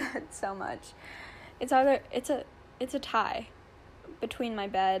love my bed so much. It's a tie between my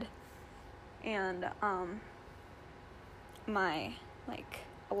bed and my, like,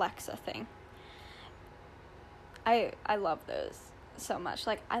 Alexa thing. I love those so much.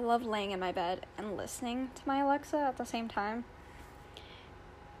 Like, I love laying in my bed and listening to my Alexa at the same time.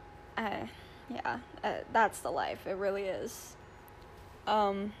 That's the life. It really is.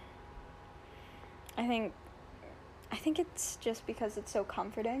 I think it's just because it's so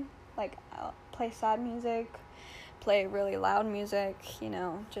comforting. Like, I'll play sad music, play really loud music, you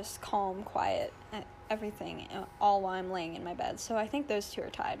know, just calm, quiet, everything, all while I'm laying in my bed. So I think those two are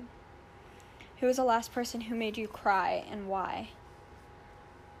tied. Who was the last person who made you cry and why?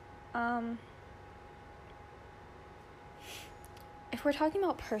 If we're talking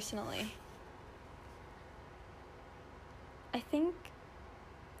about personally, I think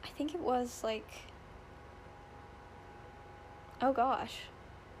it was, like, oh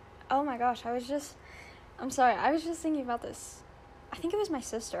my gosh, I was just thinking about this. I think it was my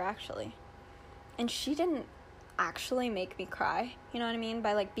sister, actually. And she didn't actually make me cry, you know what I mean,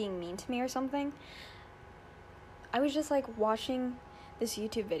 by, like, being mean to me or something. I was just, like, watching this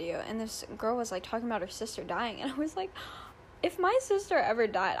YouTube video, and this girl was, like, talking about her sister dying, and I was like, if my sister ever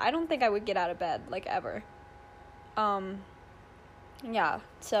died, I don't think I would get out of bed, like, ever. Yeah,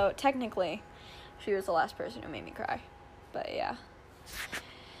 so technically, she was the last person who made me cry, but yeah.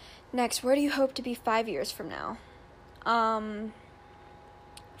 Next, where do you hope to be 5 years from now? 5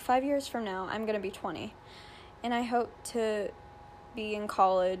 years from now, I'm gonna be 20, and I hope to be in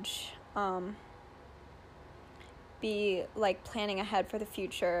college, be, like, planning ahead for the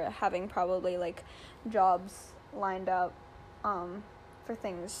future, having probably, like, jobs lined up, for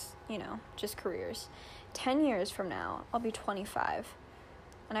things, you know, just careers. 10 years from now, I'll be 25,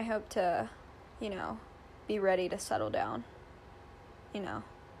 and I hope to, you know, be ready to settle down, you know,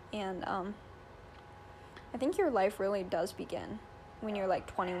 and, I think your life really does begin when you're, like,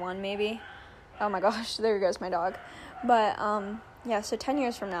 21, maybe. Oh my gosh, there goes my dog. But, yeah, so 10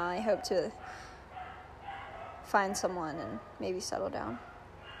 years from now, I hope to find someone and maybe settle down.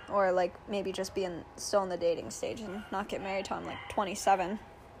 Or, like, maybe just be still in the dating stage and not get married till I'm, like, 27.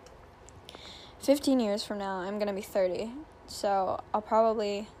 15 years from now, I'm gonna be 30. So I'll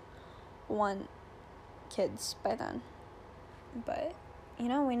probably want kids by then. But, you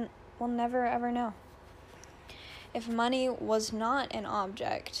know, we'll never ever know. If money was not an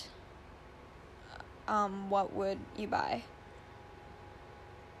object, what would you buy?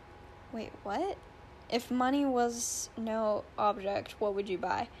 Wait, what? If money was no object, what would you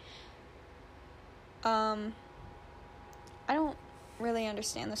buy? I don't really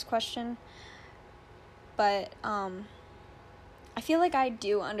understand this question, but, I feel like I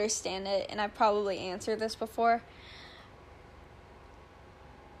do understand it, and I've probably answered this before.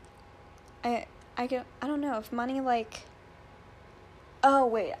 I don't know, if money, like, oh,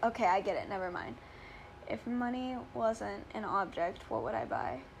 wait, okay, I get it, never mind. If money wasn't an object, what would I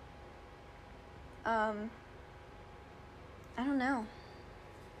buy? I don't know.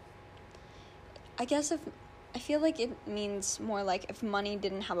 I feel like it means more like if money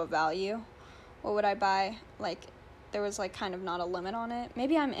didn't have a value, what would I buy? Like, there was, like, kind of not a limit on it.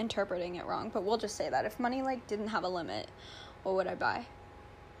 Maybe I'm interpreting it wrong, but we'll just say that. If money, like, didn't have a limit, what would I buy?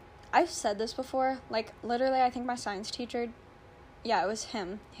 I've said this before. Like, literally, I think my science teacher, yeah, it was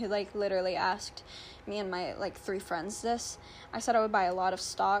him who, like, literally asked me and my, like, 3 friends this. I said I would buy a lot of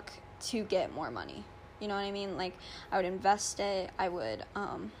stock to get more money. You know what I mean? Like, I would invest it. I would,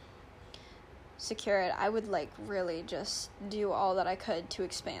 secure it. I would, like, really just do all that I could to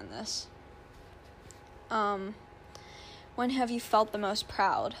expand this. When have you felt the most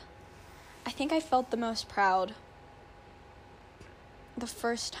proud? I think I felt the most proud the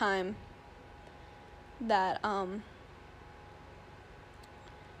first time that, I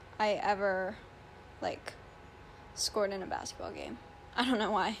ever, like, scored in a basketball game. I don't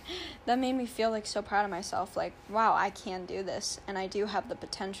know why. That made me feel, like, so proud of myself. Like, wow, I can do this, and I do have the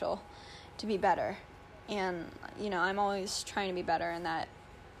potential to be better. And, I'm always trying to be better in that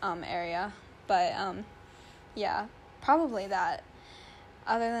area. But, yeah, probably that.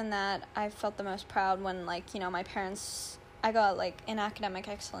 Other than that, I felt the most proud when, like, my parents, I got, like, an academic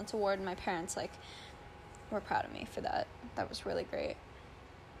excellence award, and my parents, like, were proud of me for that. That was really great.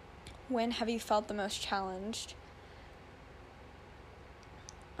 When have you felt the most challenged?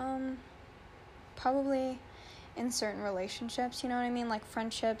 Probably in certain relationships, you know what I mean? Like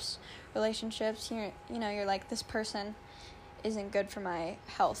friendships, relationships, you're like, this person isn't good for my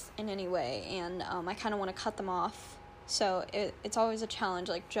health in any way, and I kind of want to cut them off. So it's always a challenge,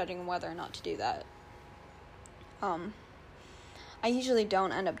 like, judging whether or not to do that. I usually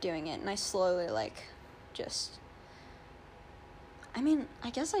don't end up doing it, and I slowly, like, I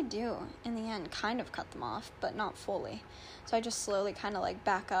guess I do, in the end, kind of cut them off, but not fully. So I just slowly kind of, like,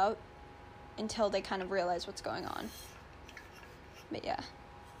 back up until they kind of realize what's going on. But yeah.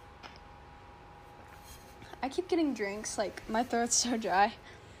 I keep getting drinks, like, my throat's so dry.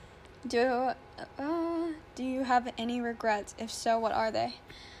 Do you have any regrets? If so, what are they?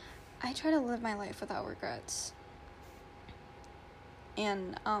 I try to live my life without regrets.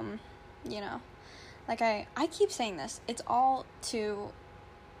 And, like, I keep saying this. It's all to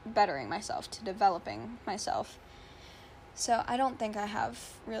bettering myself, to developing myself. So I don't think I have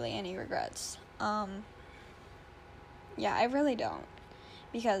really any regrets. Yeah, I really don't.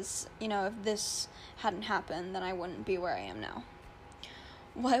 Because, if this hadn't happened, then I wouldn't be where I am now.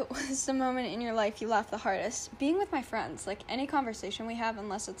 What was the moment in your life you laughed the hardest? Being with my friends. Like, any conversation we have,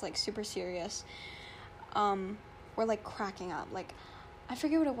 unless it's, like, super serious, we're, like, cracking up. Like, I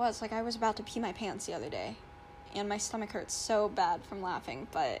forget what it was. Like, I was about to pee my pants the other day, and my stomach hurts so bad from laughing,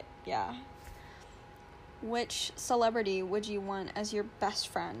 but, yeah. Which celebrity would you want as your best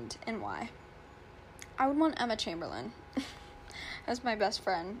friend, and why? I would want Emma Chamberlain as my best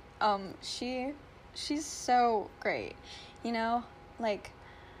friend. She's so great, like,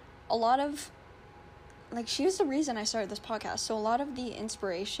 a lot of, like, she was the reason I started this podcast, so a lot of the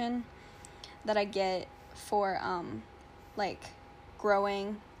inspiration that I get for, like,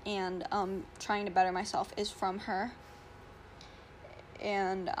 growing and, trying to better myself is from her,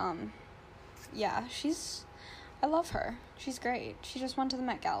 and, yeah, I love her. She's great. She just went to the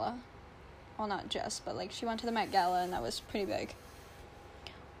Met Gala. Well, not just, but, like, she went to the Met Gala, and that was pretty big.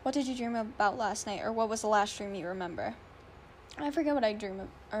 What did you dream about last night, or what was the last dream you remember? I forget what I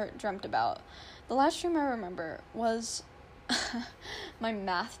dreamt about. The last dream I remember was my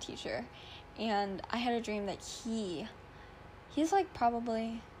math teacher, and I had a dream that he's, like,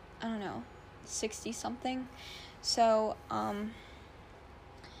 probably, I don't know, 60-something, so,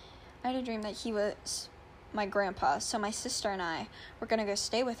 I had a dream that he was my grandpa, so my sister and I were gonna go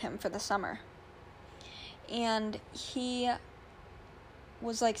stay with him for the summer, and he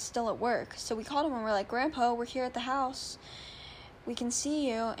was, like, still at work, so we called him and we're like, Grandpa, we're here at the house, we can see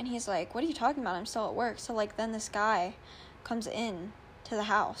you, and he's like, what are you talking about, I'm still at work. So, like, then this guy comes in to the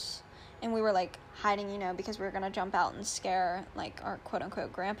house, and we were, like, hiding, because we were gonna jump out and scare, like, our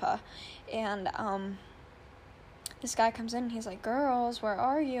quote-unquote grandpa, and, this guy comes in, and he's like, girls, where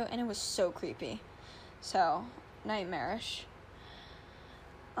are you? And it was so creepy, so, nightmarish.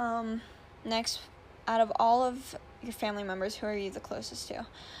 Next, out of all of your family members, who are you the closest to?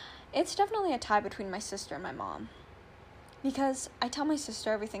 It's definitely a tie between my sister and my mom. Because I tell my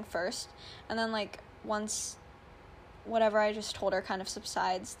sister everything first, and then, like, once whatever I just told her kind of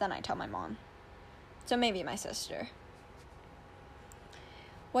subsides, then I tell my mom. So maybe my sister.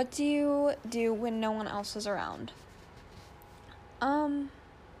 What do you do when no one else is around? I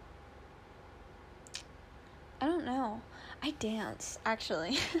don't know. I dance,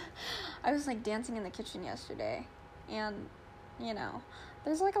 actually. I was, like, dancing in the kitchen yesterday, and,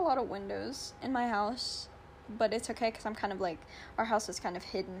 there's, like, a lot of windows in my house, but it's okay, because I'm kind of, like, our house is kind of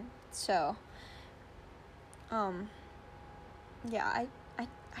hidden, so, yeah,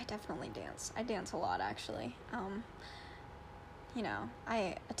 I definitely dance. I dance a lot, actually.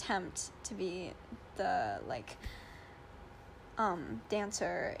 I attempt to be the, like,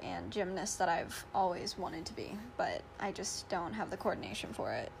 dancer and gymnast that I've always wanted to be, but I just don't have the coordination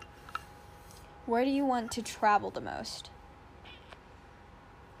for it. Where do you want to travel the most?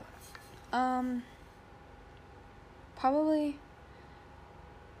 Probably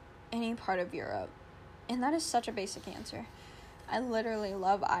any part of Europe, and that is such a basic answer. I literally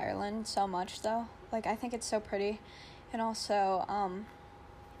love Ireland so much, though. Like, I think it's so pretty, and also,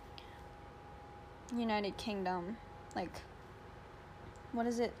 United Kingdom, like, what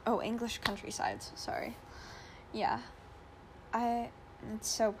is it? Oh, English countrysides, sorry. Yeah, I It's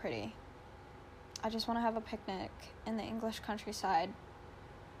so pretty. I just want to have a picnic in the English countryside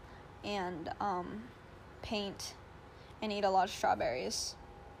and paint and eat a lot of strawberries.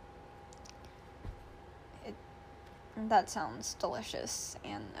 That sounds delicious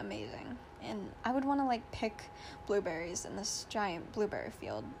and amazing. And I would want to like pick blueberries in this giant blueberry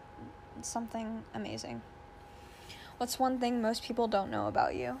field. It's something amazing. What's one thing most people don't know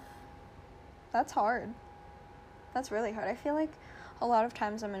about you? That's hard. That's really hard. I feel like a lot of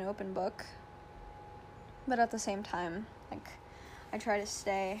times I'm an open book, but at the same time, like, I try to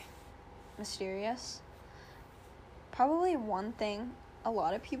stay mysterious. Probably one thing a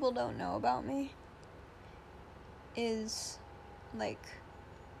lot of people don't know about me is, like,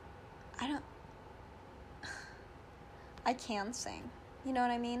 I can sing, you know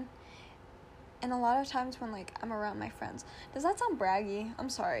what I mean? And a lot of times when, like, I'm around my friends, does that sound braggy? I'm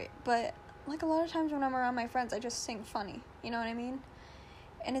sorry, but, like, a lot of times when I'm around my friends, I just sing funny, you know what I mean?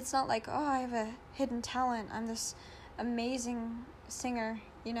 And it's not like, oh, I have a hidden talent, I'm this amazing singer,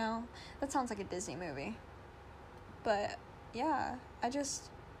 you know? That sounds like a Disney movie. But, yeah,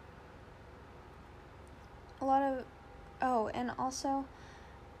 and also,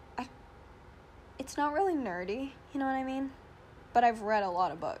 it's not really nerdy, you know what I mean? But I've read a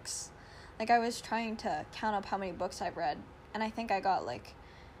lot of books. Like, I was trying to count up how many books I've read, and I think I got, like,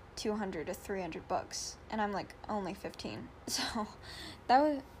 200 to 300 books, and I'm, like, only 15. So,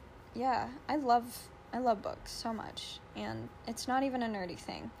 I love books so much, and it's not even a nerdy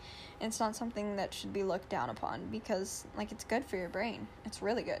thing. It's not something that should be looked down upon, because, like, it's good for your brain. It's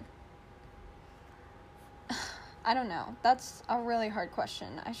really good. I don't know. That's a really hard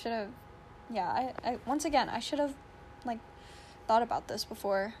question. I should have, once again, I should have, like, thought about this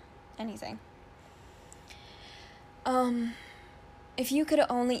before anything. If you could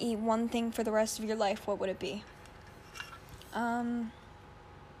only eat one thing for the rest of your life, what would it be?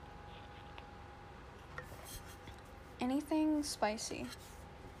 Anything spicy.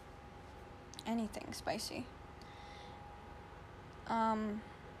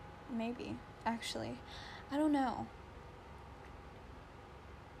 Maybe, actually. I don't know.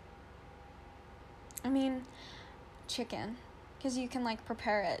 I mean, chicken, because you can, like,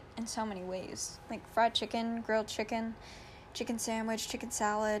 prepare it in so many ways. Like, fried chicken, grilled chicken, chicken sandwich, chicken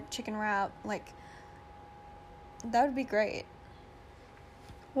salad, chicken wrap, like, that would be great.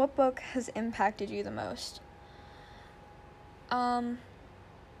 What book has impacted you the most? I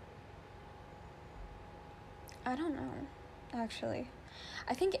don't know, actually.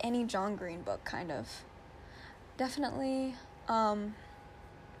 I think any John Green book, kind of. Definitely,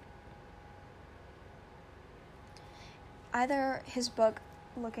 either his book,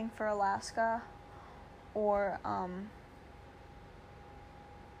 Looking for Alaska, or,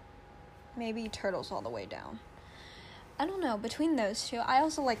 maybe Turtles All the Way Down. I don't know, between those two. I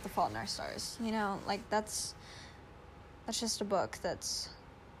also like The Fault in Our Stars, you know, like, that's just a book that's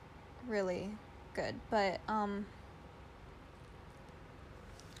really good, but,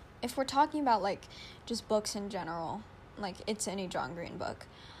 if we're talking about, like, just books in general, like, it's any John Green book.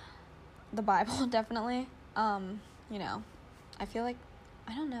 The Bible, definitely. You know, I feel like,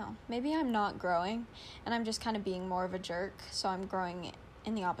 I don't know, maybe I'm not growing, and I'm just kind of being more of a jerk, so I'm growing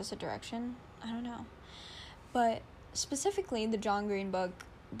in the opposite direction. I don't know. But specifically, the John Green book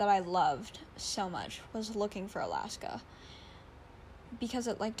that I loved so much was Looking for Alaska, because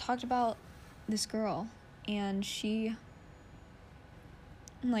it, like, talked about this girl, and she,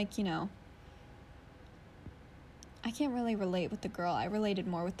 like, you know, I can't really relate with the girl. I related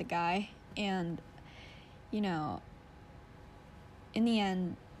more with the guy, and, you know, in the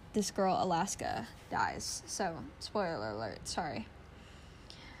end, this girl, Alaska, dies. So, spoiler alert, sorry.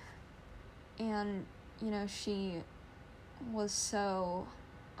 And, you know, she was so,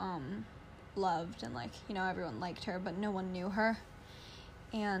 loved, and, like, you know, everyone liked her, but no one knew her.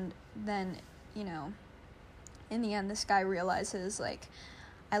 And then, you know, in the end, this guy realizes, like,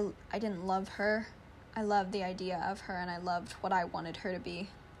 I didn't love her. I loved the idea of her, and I loved what I wanted her to be.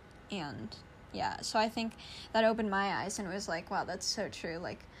 And, yeah, so I think that opened my eyes, and it was like, wow, that's so true.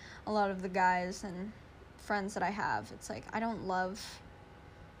 Like, a lot of the guys and friends that I have, it's like, I don't love...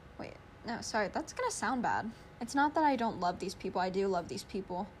 Wait, no, sorry, that's gonna sound bad. It's not that I don't love these people. I do love these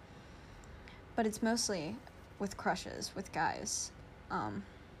people. But it's mostly with crushes, with guys.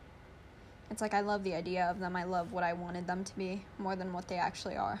 It's like, I love the idea of them. I love what I wanted them to be more than what they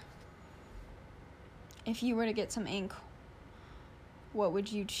actually are. If you were to get some ink, what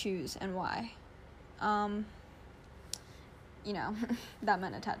would you choose and why? You know, that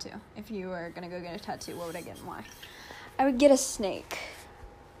meant a tattoo. If you were gonna go get a tattoo, what would I get and why? I would get a snake.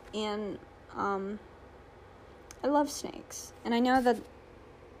 And, I love snakes. And I know that,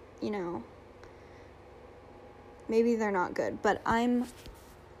 you know, maybe they're not good, but I'm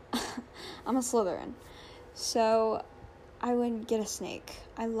I'm a Slytherin. So I would get a snake.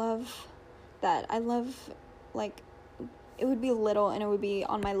 I love that. I love, like, it would be little and it would be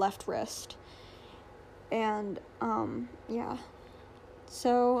on my left wrist. And, yeah.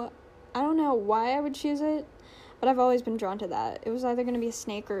 So, I don't know why I would choose it, but I've always been drawn to that. It was either going to be a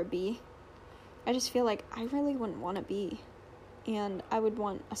snake or a bee. I just feel like I really wouldn't want a bee, and I would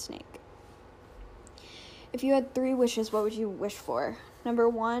want a snake. If you had 3 wishes, what would you wish for? Number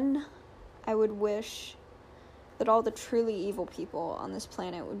 1, I would wish that all the truly evil people on this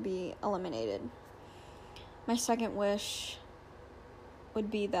planet would be eliminated. My second wish would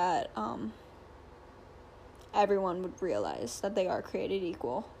be that, everyone would realize that they are created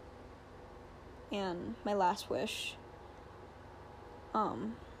equal. And my last wish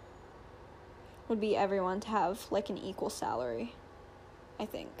would be everyone to have, like, an equal salary, I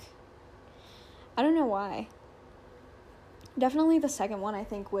think. I don't know why. Definitely the second one, I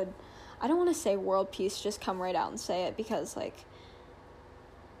think, would... I don't want to say world peace, just come right out and say it, because, like,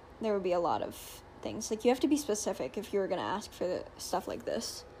 there would be a lot of things. Like, you have to be specific if you were going to ask for stuff like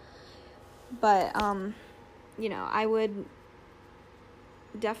this. But, you know, I would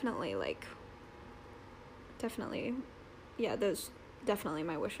definitely, yeah, those definitely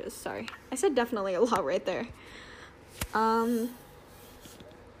my wishes. Sorry. I said definitely a lot right there. But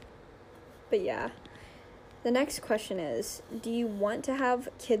yeah. The next question is, do you want to have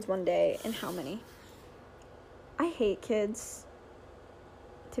kids one day, and how many? I hate kids,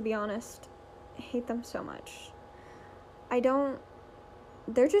 to be honest. I hate them so much.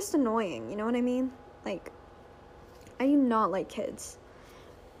 They're just annoying, you know what I mean? Like, I do not like kids.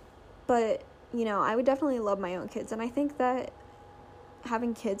 But, you know, I would definitely love my own kids, and I think that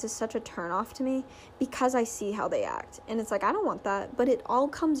having kids is such a turn-off to me because I see how they act. And it's like, I don't want that, but it all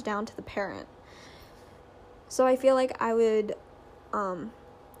comes down to the parent. So I feel like I would, I'm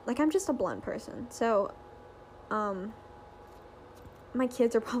just a blunt person. So, my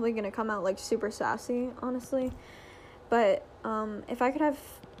kids are probably going to come out, like, super sassy, honestly. But, if I could have,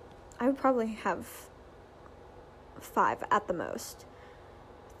 I would probably have 5 at the most.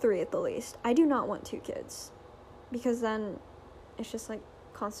 3 at the least. I do not want 2 kids. Because then it's just, like,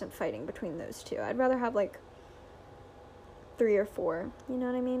 constant fighting between those 2. I'd rather have, like, 3 or 4. You know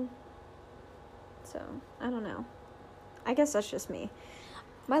what I mean? So, I don't know. I guess that's just me.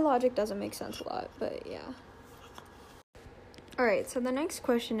 My logic doesn't make sense a lot, but yeah. Alright, so the next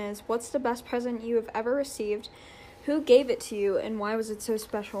question is, what's the best present you have ever received? Who gave it to you, and why was it so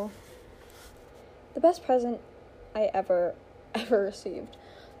special? The best present I ever received.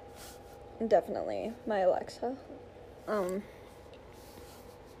 Definitely my Alexa. Or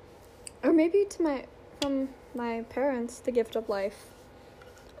maybe from my parents, the gift of life.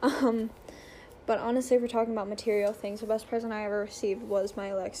 But honestly, if we're talking about material things, the best present I ever received was my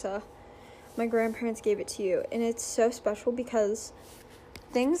Alexa. My grandparents gave it to you, and it's so special because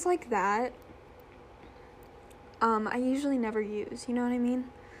things like that, I usually never use, you know what I mean?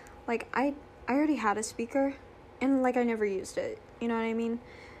 Like, I already had a speaker, and, like, I never used it, you know what I mean?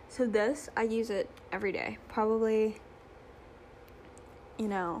 So this, I use it every day, probably, you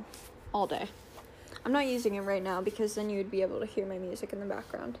know, all day. I'm not using it right now because then you would be able to hear my music in the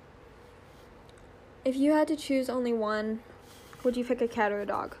background. If you had to choose only one, would you pick a cat or a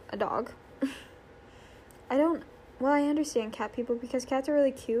dog? A dog. I understand cat people because cats are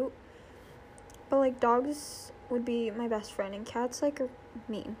really cute, but, like, dogs would be my best friend, and cats, like, are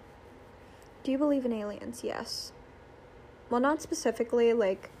mean. Do you believe in aliens? Yes. Well, not specifically,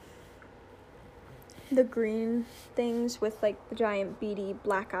 like, the green things with, like, the giant beady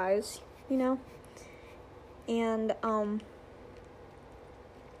black eyes, you know? And,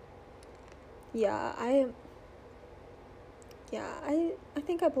 yeah, I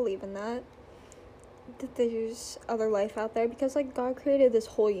think I believe in that there's other life out there, because, like, God created this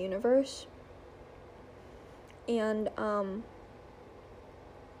whole universe, and,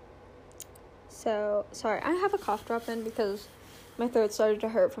 so, sorry, I have a cough drop in because my throat started to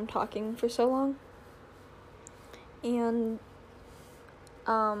hurt from talking for so long, and,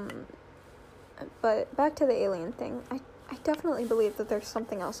 but back to the alien thing, I definitely believe that there's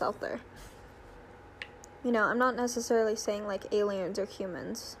something else out there. You know, I'm not necessarily saying, like, aliens or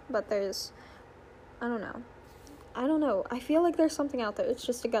humans, but there's, I don't know. I feel like there's something out there. It's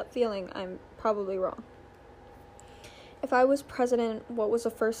just a gut feeling. I'm probably wrong. If I was president, what was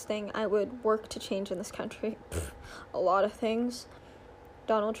the first thing I would work to change in this country? A lot of things.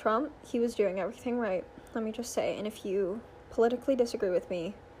 Donald Trump, he was doing everything right, let me just say. And if you politically disagree with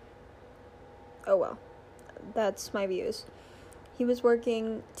me, oh well. that's my views. He was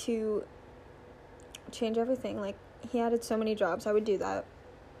working to change everything. Like, he added so many jobs. I would do that.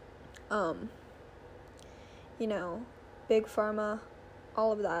 Big pharma,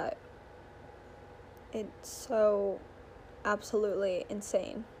 all of that. It's so absolutely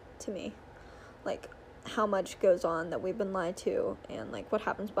insane to me. Like, how much goes on that we've been lied to, and like what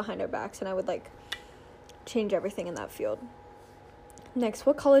happens behind our backs, and I would like change everything in that field. Next,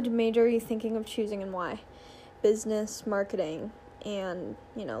 what college major are you thinking of choosing and why? Business, marketing, and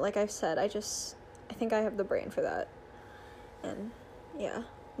like I've said, I think I have the brain for that. And yeah,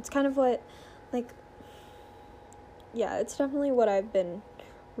 it's kind of what it's definitely what I've been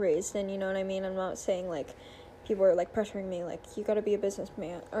raised in, you know what I mean? I'm not saying like people are like pressuring me like you gotta be a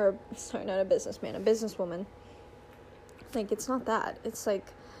businessman, or sorry, not a businessman, a businesswoman. Like, it's not that. It's like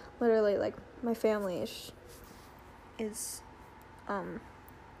literally like my family is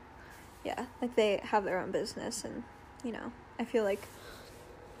like they have their own business, and I feel like,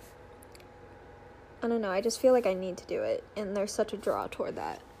 I don't know, I just feel like I need to do it, and there's such a draw toward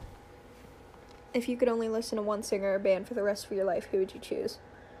that. If you could only listen to one singer or band for the rest of your life, who would you choose?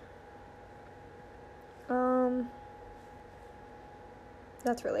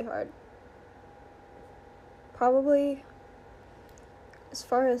 That's really hard. Probably, as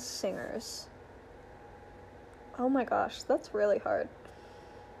far as singers, oh my gosh, that's really hard.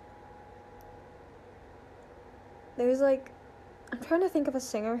 There's like, I'm trying to think of a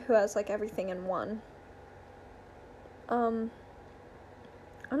singer who has like everything in one. I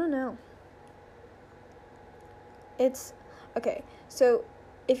don't know. It's, okay, so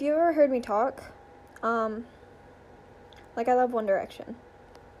if you ever heard me talk, like, I love One Direction.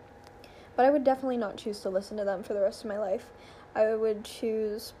 But I would definitely not choose to listen to them for the rest of my life. I would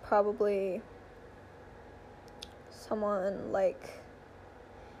choose probably someone like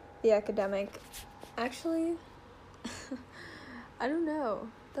The Academic. Actually, I don't know.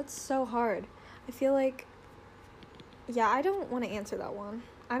 That's so hard. I feel like, I don't want to answer that one.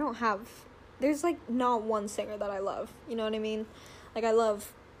 There's like not one singer that I love. You know what I mean? Like, I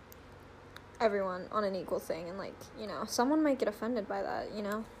love everyone on an equal thing, and like, someone might get offended by that,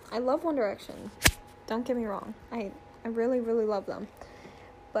 I love One Direction, don't get me wrong, I really, really love them,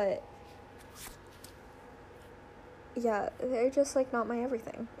 but they're just like not my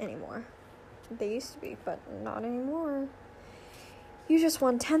everything anymore. They used to be, but not anymore. You just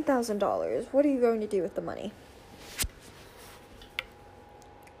won $10,000. What are you going to do with the money?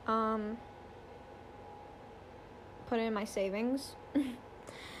 Put it in my savings.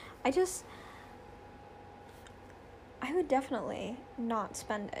 I would definitely not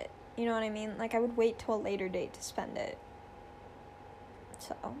spend it. You know what I mean? Like, I would wait till a later date to spend it.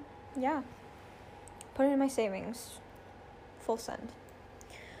 So, yeah. Put it in my savings. Full send.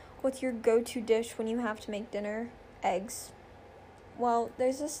 What's your go-to dish when you have to make dinner? Eggs. Well,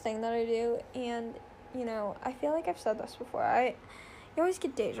 there's this thing that I do, and, I feel like I've said this before. You always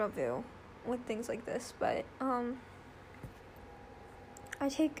get deja vu with things like this, but, I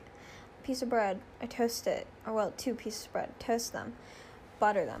take piece of bread, I toast it, 2 pieces of bread, toast them,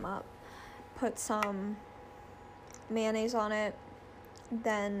 butter them up, put some mayonnaise on it,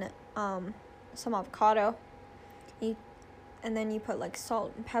 then some avocado, and then you put like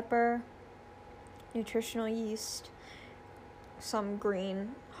salt and pepper, nutritional yeast, some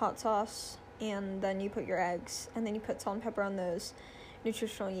green hot sauce, and then you put your eggs, and then you put salt and pepper on those,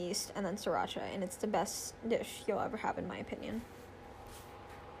 nutritional yeast, and then sriracha, and it's the best dish you'll ever have, in my opinion.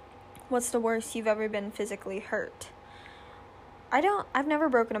 What's the worst you've ever been physically hurt? I've never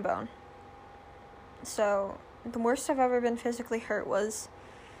broken a bone. So, the worst I've ever been physically hurt was,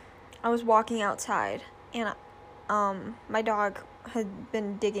 I was walking outside, and, my dog had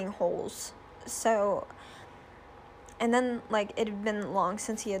been digging holes. So, and then, like, it had been long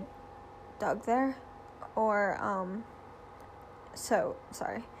since he had dug there, or,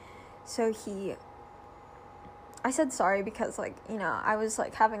 I said sorry because, like, I was,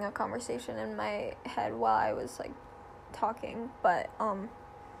 like, having a conversation in my head while I was, like, talking, but,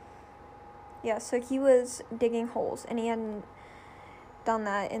 so he was digging holes, and he hadn't done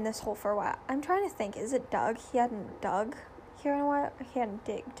that in this hole for a while. I'm trying to think, is it dug? He hadn't dug here in a while? He hadn't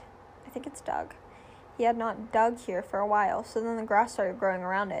digged. I think it's dug. He had not dug here for a while, so then the grass started growing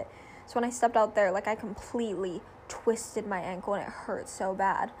around it. So when I stepped out there, like, I completely twisted my ankle, and it hurt so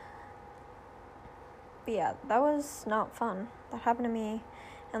bad. But yeah, that was not fun. That happened to me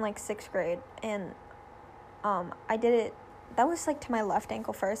in, like, 6th grade, and, I did it, that was, like, to my left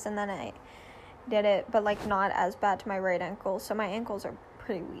ankle first, and then I did it, but, like, not as bad to my right ankle, so my ankles are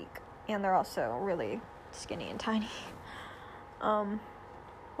pretty weak, and they're also really skinny and tiny.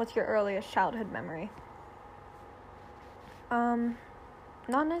 What's your earliest childhood memory?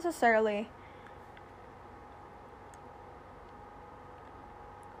 Not necessarily.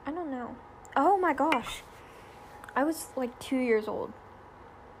 I don't know. Oh my gosh. I was like 2 years old,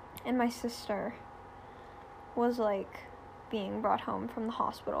 and my sister was like being brought home from the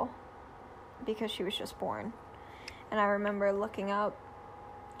hospital because she was just born. And I remember looking up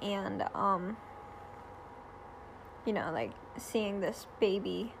and, like seeing this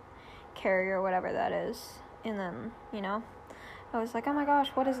baby carrier or whatever that is. And then, I was like, oh my gosh,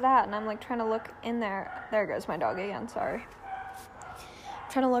 what is that? And I'm like trying to look in there. There goes my dog again, sorry.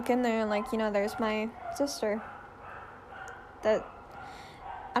 Trying to look in there and like, there's my sister. That,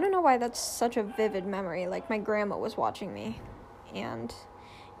 I don't know why that's such a vivid memory. Like my grandma was watching me. And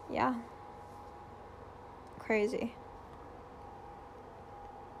yeah. Crazy.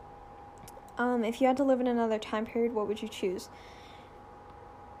 If you had to live in another time period, what would you choose?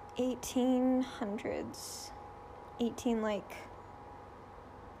 1800s.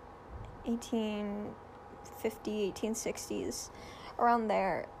 1850, 1860s. Around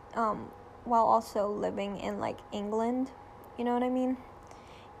there. While also living in like England. You know what I mean?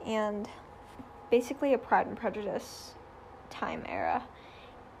 And basically a Pride and Prejudice time era.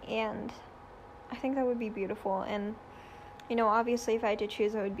 And I think that would be beautiful. And, obviously if I had to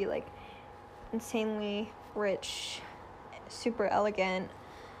choose, I would be like insanely rich, super elegant,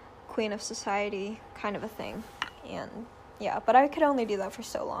 queen of society kind of a thing. And yeah, but I could only do that for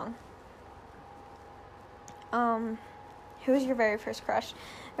so long. Who was your very first crush?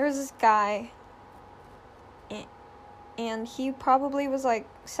 There was this guy, and he probably was like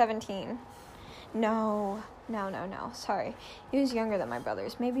 17. No, sorry. He was younger than my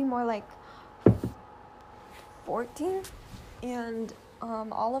brothers, maybe more like 14. And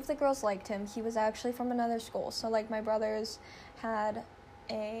all of the girls liked him. He was actually from another school. So like my brothers had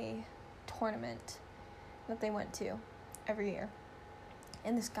a tournament that they went to every year.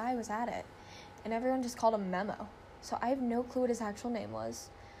 And this guy was at it. And everyone just called him Memo. So I have no clue what his actual name was.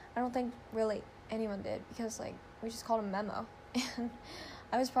 I don't think really anyone did because like we just called him Memo. And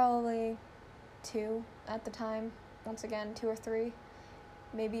I was probably 2 at the time. Once again, 2 or 3.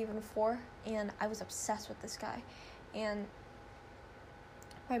 Maybe even 4. And I was obsessed with this guy. And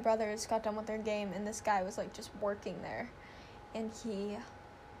my brothers got done with their game and this guy was like just working there. And he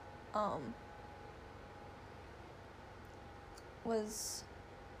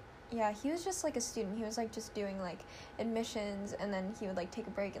he was just like a student. He was like just doing like admissions and then he would like take a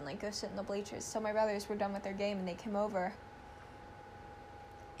break and like go sit in the bleachers. So my brothers were done with their game and they came over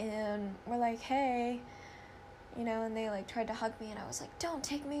and were like, hey, and they like tried to hug me and I was like, don't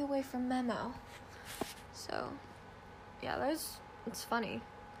take me away from Memo. So yeah, it's funny.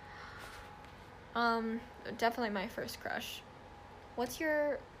 Definitely my first crush. What's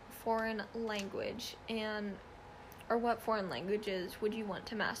your foreign language or what foreign languages would you want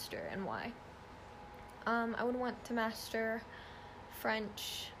to master and why? I would want to master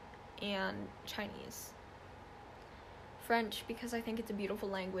French and Chinese. French because I think it's a beautiful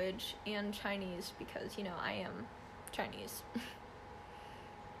language, and Chinese because, I am Chinese.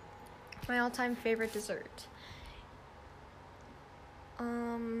 My all-time favorite dessert.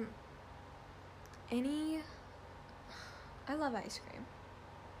 I love ice cream.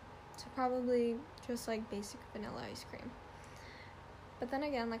 So probably just like basic vanilla ice cream. But then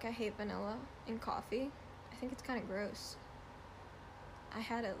again, like I hate vanilla in coffee. I think it's kind of gross. I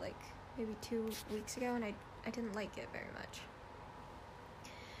had it like maybe 2 weeks ago and I didn't like it very much.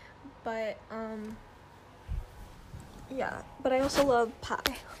 But yeah, but I also love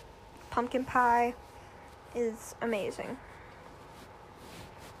pie. Pumpkin pie is amazing.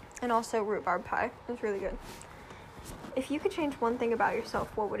 And also rhubarb pie is really good. If you could change one thing about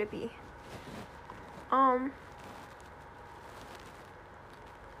yourself, what would it be? I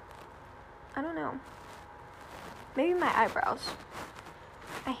don't know. Maybe my eyebrows.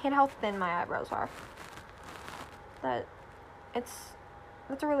 I hate how thin my eyebrows are. That's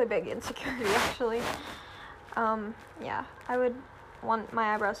a really big insecurity, actually. Yeah, I would want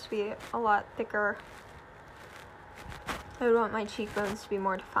my eyebrows to be a lot thicker. I would want my cheekbones to be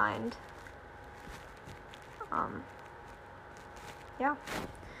more defined. Yeah.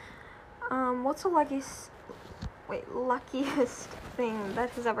 What's the luckiest thing that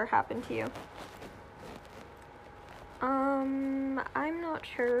has ever happened to you? I'm not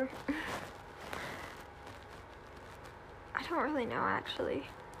sure. I don't really know, actually.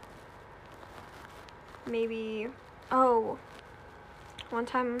 Maybe, one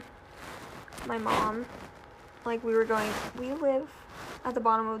time my mom, like we live at the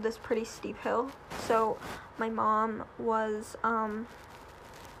bottom of this pretty steep hill, so my mom was,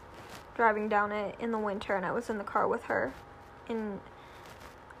 driving down it in the winter and I was in the car with her and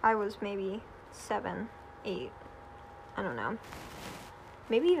I was maybe 7, 8, I don't know.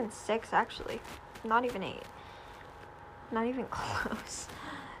 Maybe even 6, actually. Not even 8. Not even close.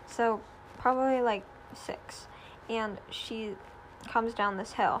 So, probably like 6. And she comes down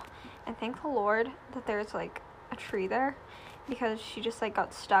this hill. And thank the Lord that there's like a tree there, because she just like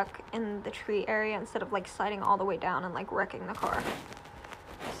got stuck in the tree area instead of like sliding all the way down and like wrecking the car.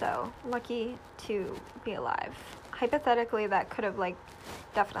 So, lucky to be alive. Hypothetically, that could have like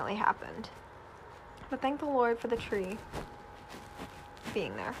definitely happened. But thank the Lord for the tree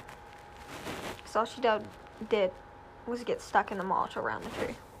being there. Because all she did was get stuck in the mulch around the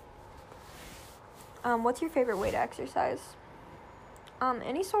tree. What's your favorite way to exercise?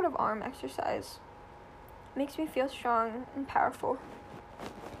 Any sort of arm exercise makes me feel strong and powerful.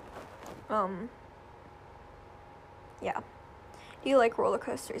 Yeah. Do you like roller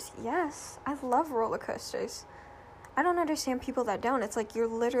coasters? Yes, I love roller coasters. I don't understand people that don't. It's like you're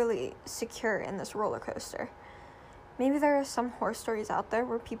literally secure in this roller coaster. Maybe there are some horror stories out there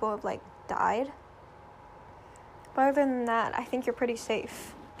where people have like died. But other than that, I think you're pretty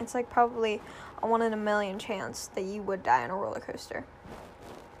safe. It's like probably a 1 in a million chance that you would die on a roller coaster.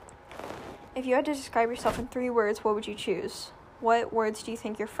 If you had to describe yourself in 3 words, what would you choose? What words do you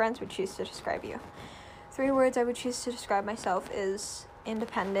think your friends would choose to describe you? 3 words I would choose to describe myself is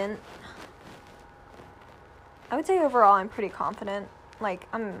independent. I would say overall I'm pretty confident. Like,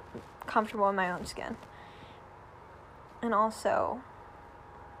 I'm comfortable in my own skin. And also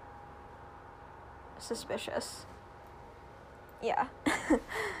suspicious. Yeah.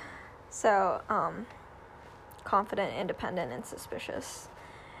 So, confident, independent, and suspicious.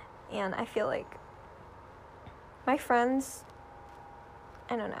 And I feel like my friends,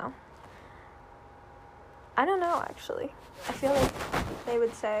 I don't know, actually. I feel like they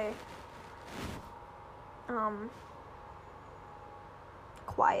would say,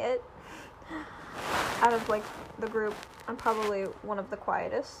 quiet. Out of, like, the group, I'm probably one of the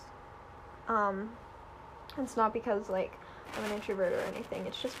quietest. It's not because, like, I'm an introvert or anything.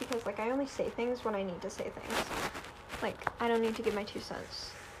 It's just because, like, I only say things when I need to say things. Like, I don't need to give my 2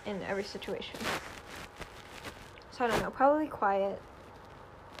 cents in every situation. So, I don't know. Probably quiet.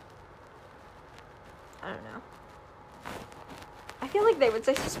 I don't know. I feel like they would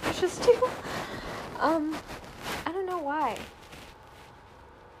say suspicious, too. I don't know why.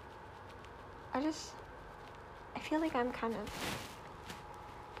 I feel like I'm kind of...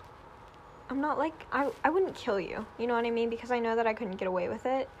 I'm not like... I wouldn't kill you. You know what I mean? Because I know that I couldn't get away with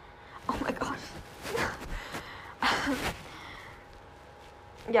it. Oh my gosh.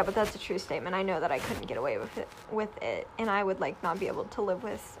 Yeah, but that's a true statement. I know that I couldn't get away with it. And I would, like, not be able to live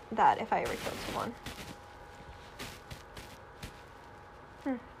with that if I ever killed someone.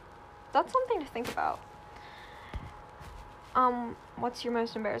 That's something to think about. What's your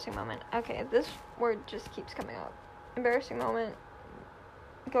most embarrassing moment? Okay, this word just keeps coming up. Embarrassing moment.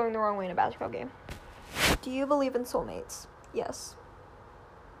 Going the wrong way in a basketball game. Do you believe in soulmates? Yes.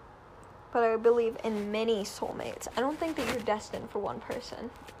 But I believe in many soulmates. I don't think that you're destined for one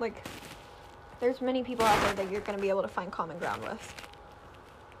person. Like, there's many people out there that you're going to be able to find common ground with.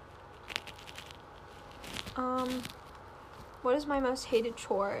 What is my most hated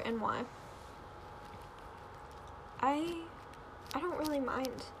chore and why? I don't really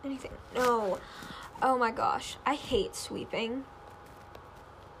mind anything. No. Oh my gosh. I hate sweeping.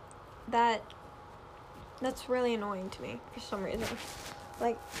 That's really annoying to me for some reason.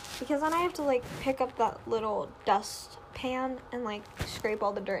 Like, because then I have to, like, pick up that little dust pan and, like, scrape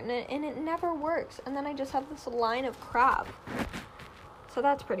all the dirt in it, and it never works. And then I just have this line of crap. So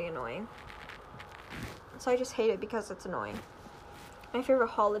that's pretty annoying. So I just hate it because it's annoying. My favorite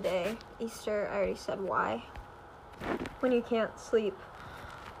holiday, Easter, I already said why. When you can't sleep,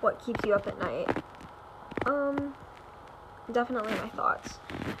 what keeps you up at night? Definitely my thoughts.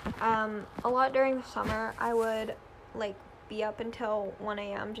 A lot during the summer, I would, like, be up until 1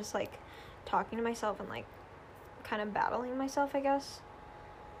 a.m. just, like, talking to myself and, like, kind of battling myself, I guess.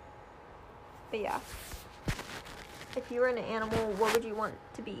 But yeah. If you were an animal, what would you want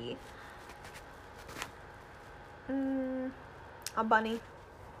to be? A bunny.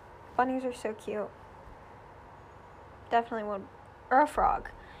 Bunnies are so cute. Definitely would. Or a frog.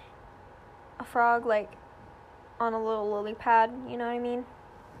 A frog, like, on a little lily pad, you know what I mean?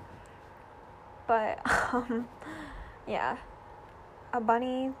 But, yeah. A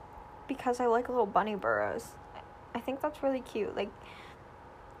bunny, because I like little bunny burrows. I think that's really cute. Like,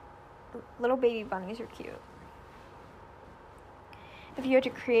 little baby bunnies are cute. If you had to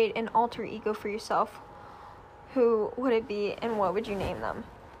create an alter ego for yourself, who would it be and what would you name them?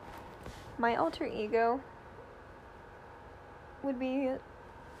 My alter ego would be,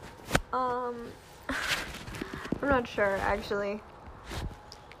 I'm not sure, actually.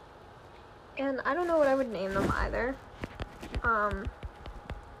 And I don't know what I would name them either.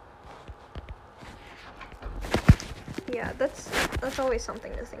 Yeah, that's always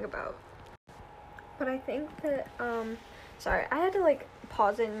something to think about. But I think that, sorry, I had to, like,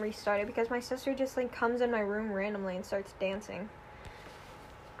 pause it and restart it because my sister just, like, comes in my room randomly and starts dancing.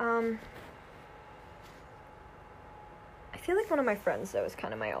 I feel like one of my friends, though, is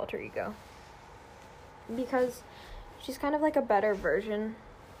kind of my alter ego. Because she's kind of like a better version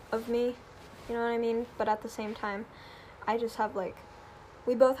of me, you know what I mean? But at the same time, I just have, like,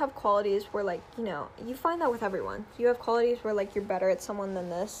 we both have qualities where, like, you know, you find that with everyone. You have qualities where, like, you're better at someone than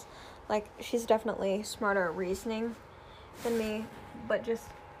this. Like, she's definitely smarter at reasoning than me, but just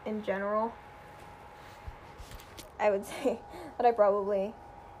in general, I would say that I probably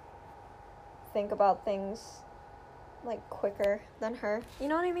think about things, like, quicker than her. You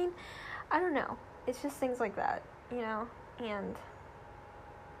know what I mean? I don't know. It's just things like that, you know? And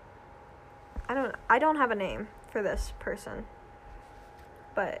I don't have a name for this person.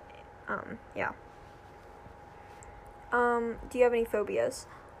 But, yeah. Do you have any phobias?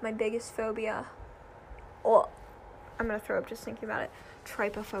 My biggest phobia, oh, I'm gonna throw up just thinking about it.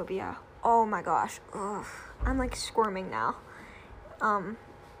 Trypophobia. Oh my gosh. Ugh. I'm, like, squirming now.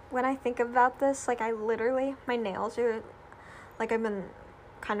 When I think about this, like, I literally, my nails are, like, I've been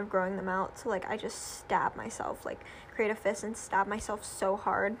kind of growing them out, so, like, I just stab myself, like, create a fist and stab myself so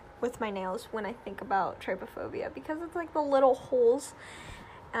hard with my nails when I think about trypophobia, because it's, like, the little holes,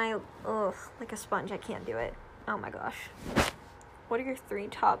 and like a sponge, I can't do it. Oh my gosh. What are your 3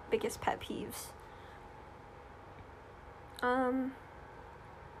 top biggest pet peeves?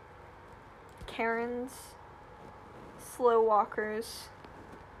 Karens, slow walkers,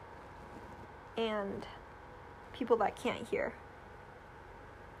 and people that can't hear.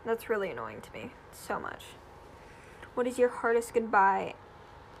 That's really annoying to me, so much. What is your hardest goodbye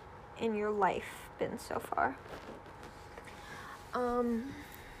in your life been so far?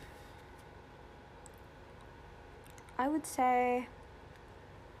 I would say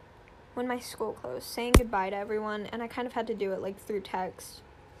when my school closed, saying goodbye to everyone, and I kind of had to do it, like, through text.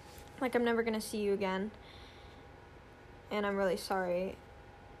 Like, I'm never gonna see you again, and I'm really sorry.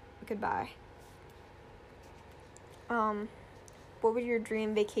 Goodbye. What would your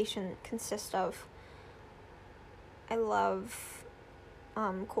dream vacation consist of? I love,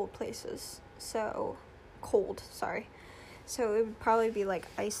 cold places. So it would probably be, like,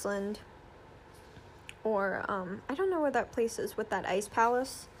 Iceland, or, I don't know where that place is with that ice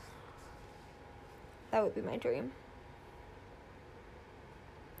palace. That would be my dream.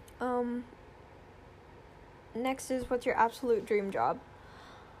 Next is, what's your absolute dream job?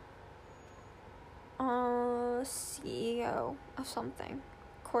 CEO of something.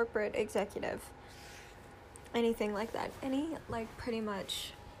 Corporate executive. Anything like that. Pretty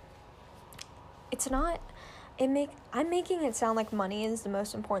much. I'm making it sound like money is the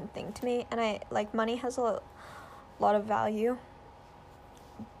most important thing to me, and money has a lot of value,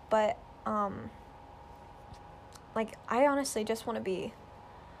 but, I honestly just want to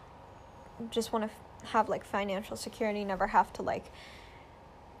have, like, financial security, never have to, like,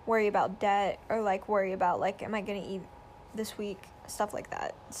 worry about debt, or, like, worry about, like, am I gonna eat this week, stuff like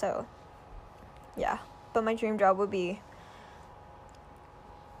that. So, yeah, but my dream job would be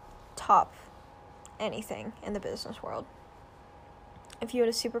top anything in the business world. If you had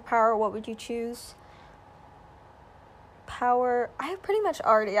a superpower, what would you choose? Power, I pretty much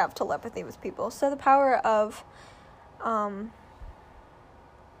already have telepathy with people, so the power of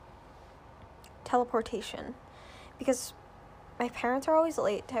teleportation, because my parents are always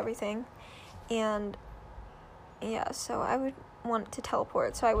late to everything, and yeah, so I would want to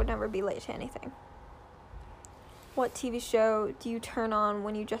teleport so I would never be late to anything. What TV show do you turn on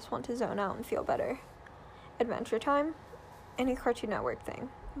when you just want to zone out and feel better? Adventure Time, any Cartoon Network thing.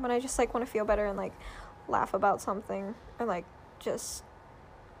 When I just, like, want to feel better and, like, laugh about something, or, like, just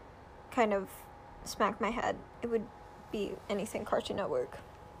kind of smack my head, it would be anything Cartoon Network.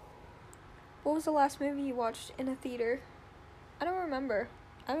 What was the last movie you watched in a theater? I don't remember.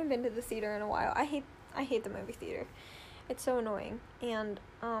 I haven't been to the theater in a while. I hate the movie theater. It's so annoying. And,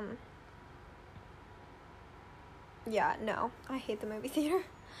 yeah, no. I hate the movie theater.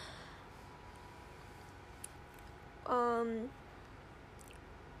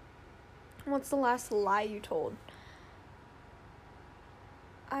 What's the last lie you told?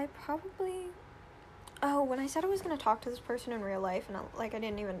 When I said I was going to talk to this person in real life, and I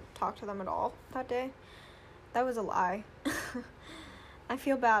didn't even talk to them at all that day, that was a lie. I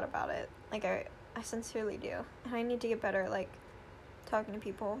feel bad about it. I sincerely do. And I need to get better at, talking to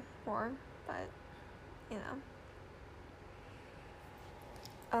people more, but, you know.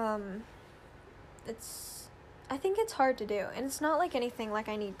 I think it's hard to do, and it's not like anything like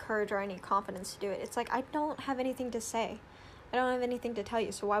I need courage or I need confidence to do it. It's like I don't have anything to say. I don't have anything to tell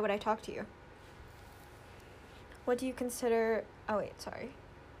you, so why would I talk to you? What do you consider... Oh, wait, sorry.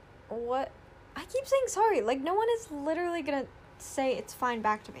 What... I keep saying sorry. Like, no one is literally gonna say it's fine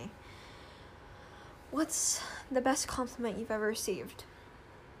back to me. What's the best compliment you've ever received?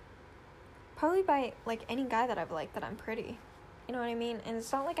 Probably by, like, any guy that I've liked that I'm pretty. You know what I mean? And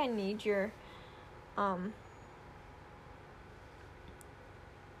it's not like I need your,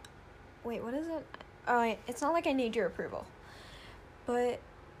 Wait, what is it? Oh, it's not like I need your approval. But,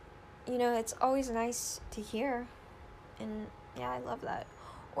 you know, it's always nice to hear. And, yeah, I love that.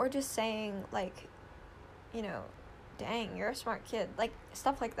 Or just saying, like, you know, dang, you're a smart kid. Like,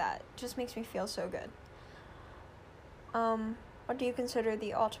 stuff like that just makes me feel so good. What do you consider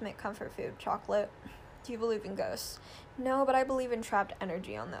the ultimate comfort food? Chocolate? Do you believe in ghosts? No, but I believe in trapped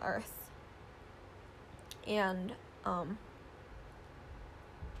energy on the earth. And,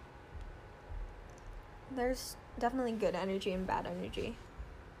 there's definitely good energy and bad energy.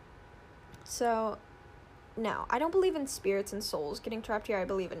 So, no, I don't believe in spirits and souls getting trapped here. I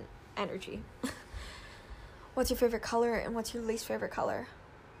believe in energy. What's your favorite color and what's your least favorite color?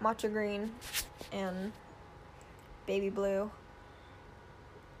 Matcha green and baby blue,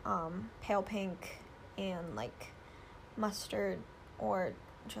 pale pink, and like mustard, or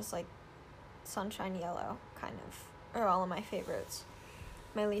just like sunshine yellow, kind of, are all of my favorites.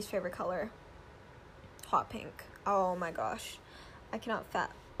 My least favorite color, hot pink. Oh my gosh, I cannot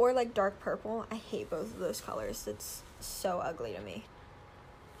or like dark purple. I hate both of those colors. It's so ugly to me.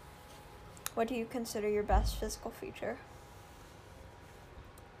 What do you consider your best physical feature?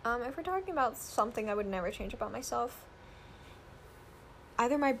 If we're talking about something I would never change about myself,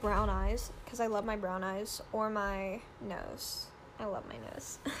 either my brown eyes, because I love my brown eyes, or my nose. I love my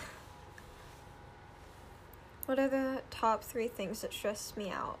nose. What are the top 3 things that stress me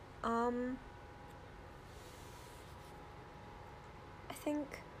out? I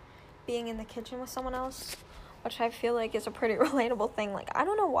think being in the kitchen with someone else, which I feel like is a pretty relatable thing. Like, I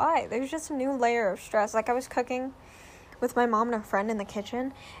don't know why. There's just a new layer of stress. Like, I was cooking with my mom and a friend in the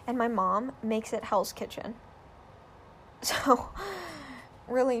kitchen, and my mom makes it Hell's Kitchen. So,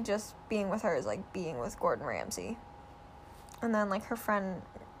 really just being with her is like being with Gordon Ramsay. And then, like, her friend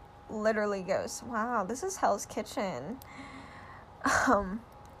literally goes, wow, this is Hell's Kitchen.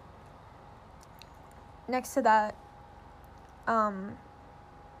 Next to that,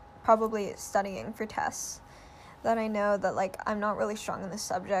 probably studying for tests that I know that, like, I'm not really strong in this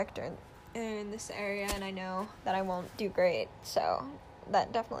subject or in this area, and I know that I won't do great, so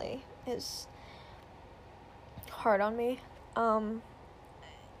that definitely is hard on me. The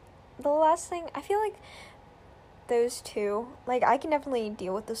last thing, I feel like those two, like, I can definitely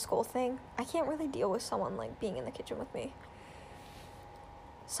deal with the school thing. I can't really deal with someone, like, being in the kitchen with me.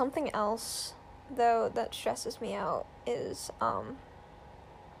 Something else, though, that stresses me out is,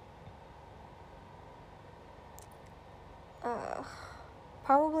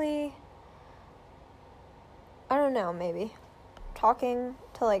 probably, I don't know, maybe talking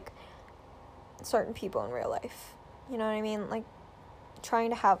to, like, certain people in real life. You know what I mean? Like, trying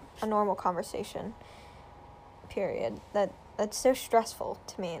to have a normal conversation, period. That's so stressful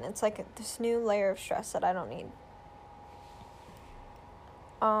to me, and it's like this new layer of stress that I don't need.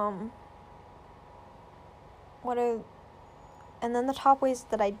 And then the top ways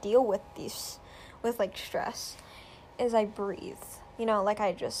that I deal with like, stress is I breathe. You know, like,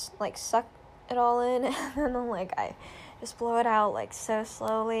 I just, like, suck it all in, and then, like, I just blow it out, like, so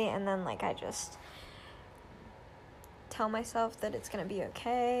slowly, and then, like, I just tell myself that it's gonna be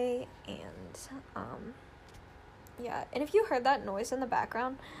okay, and, yeah. And if you heard that noise in the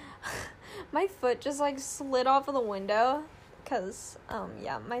background, my foot just, like, slid off of the window, because,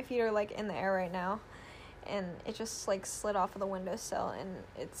 yeah, my feet are, like, in the air right now, and it just, like, slid off of the windowsill, and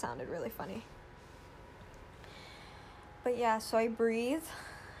it sounded really funny. But yeah, so I breathe,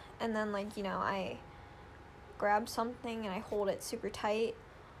 and then, like, you know, I grab something and I hold it super tight,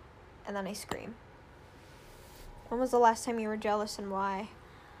 and then I scream. When was the last time you were jealous and why?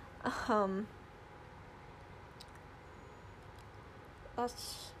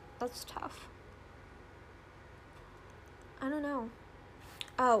 That's tough. I don't know.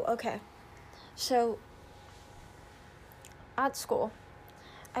 Oh, okay. So, at school,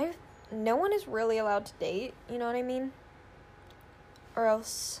 no one is really allowed to date, you know what I mean? Or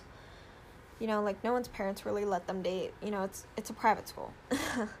else, you know, like, no one's parents really let them date. You know, it's a private school.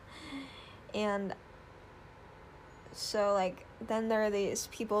 And so, like, then there are these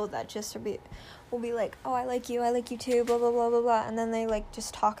people that just will be like, oh, I like you too, blah, blah, blah, blah, blah, and then they, like,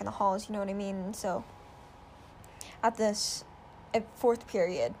 just talk in the halls, you know what I mean? And so, at fourth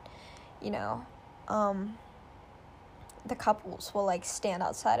period, you know, the couples will, like, stand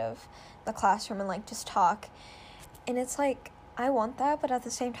outside of the classroom and, like, just talk, and it's, like, I want that, but at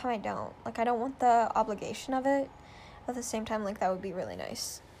the same time, I don't. Like, I don't want the obligation of it. At the same time, like, that would be really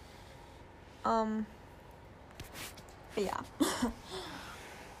nice. But yeah.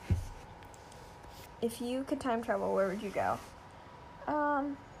 If you could time travel, where would you go? I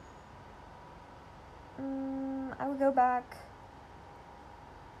would go back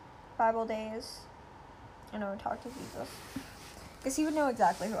Bible days, and I would talk to Jesus. Because he would know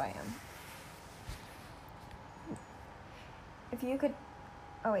exactly who I am. If you could...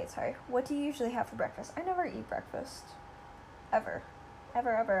 Oh, wait, sorry. What do you usually have for breakfast? I never eat breakfast. Ever.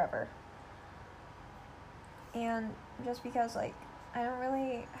 Ever, ever, ever. And just because, like, I don't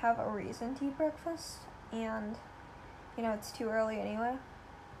really have a reason to eat breakfast, and, you know, it's too early anyway.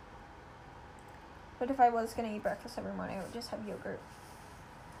 But if I was going to eat breakfast every morning, I would just have yogurt.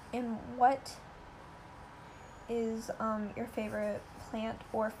 And what is, your favorite plant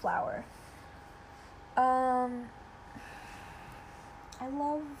or flower? I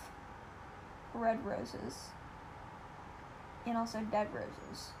love red roses. And also dead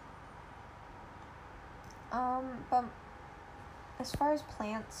roses. But as far as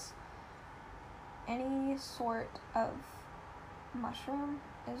plants, any sort of mushroom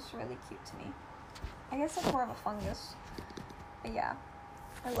is really cute to me. I guess it's more of a fungus. But yeah,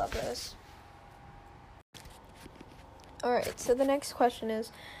 I love those. Alright, so the next question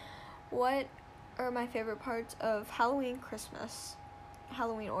is, what are my favorite parts of Halloween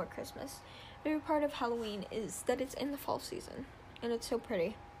or Christmas? My favorite part of Halloween is that it's in the fall season, and it's so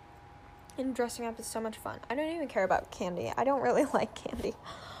pretty. And dressing up is so much fun. I don't even care about candy. I don't really like candy,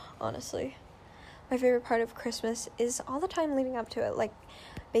 honestly. My favorite part of Christmas is all the time leading up to it, like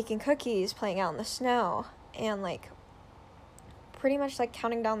baking cookies, playing out in the snow, and like pretty much like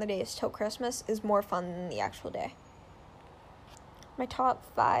counting down the days till Christmas is more fun than the actual day. My top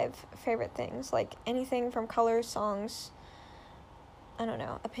 5 favorite things, like anything from colors, songs, I don't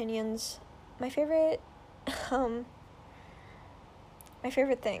know, opinions. My favorite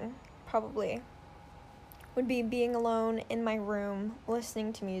thing probably would be being alone in my room,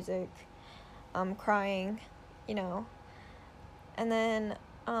 listening to music, crying, you know, and then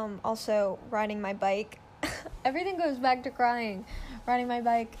also riding my bike. Everything goes back to crying. Riding my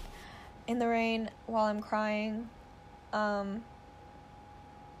bike in the rain while I'm crying.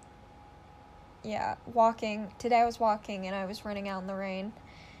 Yeah, walking. Today I was walking and I was running out in the rain.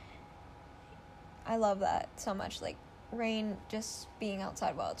 I love that so much. Like, rain, just being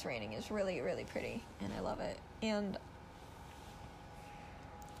outside while it's raining is really, really pretty, and I love it. And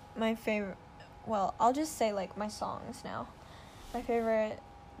my favorite, well, I'll just say, like, my songs now. My favorite,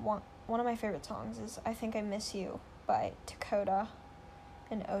 one of my favorite songs is I Think I Miss You by Dakota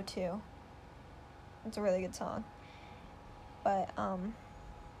and O2. It's a really good song. But,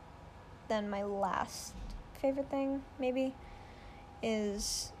 then my last favorite thing, maybe,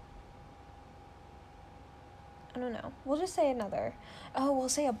 is, I don't know, we'll just say another. Oh, we'll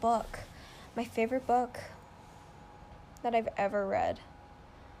say a book. My favorite book that I've ever read.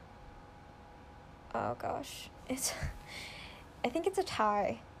 Oh gosh, I think it's a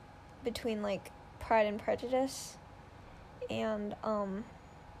tie between, like, Pride and Prejudice and,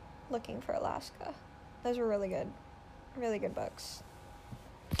 Looking for Alaska. Those were really good books.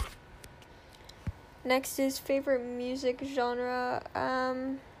 Next is favorite music genre.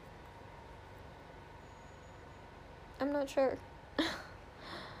 I'm not sure.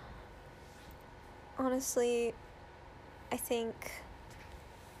 Honestly, I think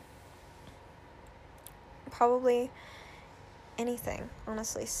probably anything,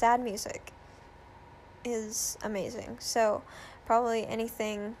 honestly. Sad music is amazing. So, probably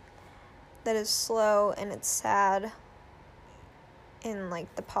anything that is slow and it's sad in,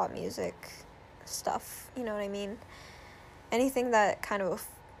 like, the pop music stuff, you know what I mean? Anything that kind of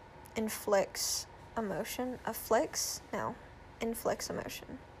inflicts emotion.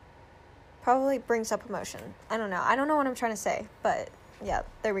 Probably brings up emotion. I don't know what I'm trying to say, but yeah,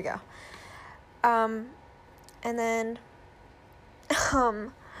 there we go. And then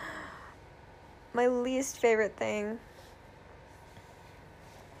my least favorite things.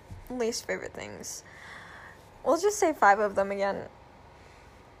 We'll just say 5 of them again.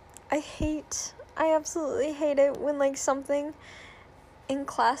 I absolutely hate it when, like, something in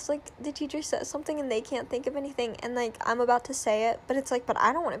class, like, the teacher says something and they can't think of anything, and, like, I'm about to say it, but it's like, but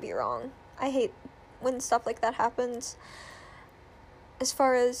I don't want to be wrong. I hate when stuff like that happens. as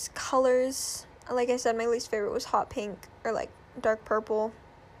far as colors, like I said, my least favorite was hot pink or like dark purple.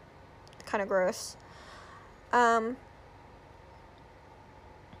 Kind of gross. My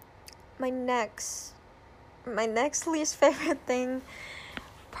next least favorite thing,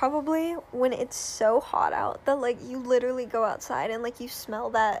 probably when it's so hot out that like you literally go outside and like you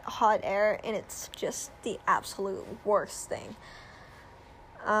smell that hot air and it's just the absolute worst thing.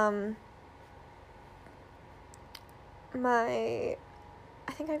 I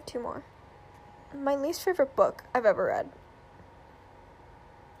think I have two more. My least favorite book I've ever read,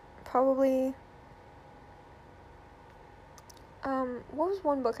 probably, what was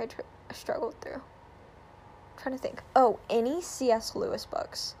one book I struggled through? I'm trying to think. Oh, any C.S. Lewis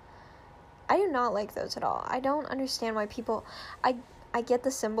books. I do not like those at all. I don't understand why people, I get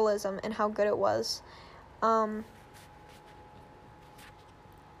the symbolism and how good it was.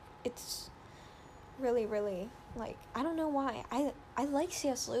 It's really, really, like, I don't know why. I like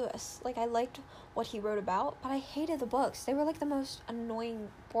C.S. Lewis. Like, I liked what he wrote about, but I hated the books. They were, like, the most annoying,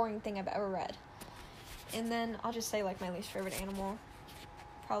 boring thing I've ever read. And then I'll just say, like, my least favorite animal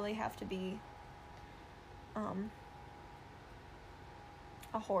probably have to be,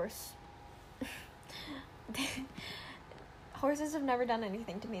 a horse. Horses have never done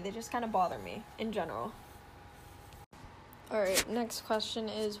anything to me. They just kind of bother me, in general. Alright, next question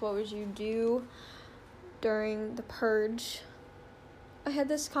is, what would you do during the purge? I had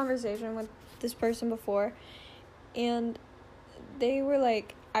this conversation with this person before, and they were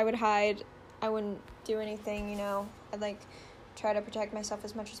like, I would hide, I wouldn't do anything, you know, I'd like try to protect myself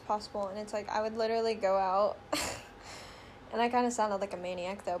as much as possible, and it's like I would literally go out and I kind of sounded like a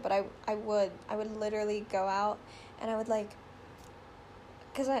maniac though, but I would literally go out and I would like,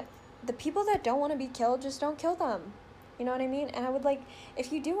 because the people that don't want to be killed, just don't kill them. You know what I mean? And I would like,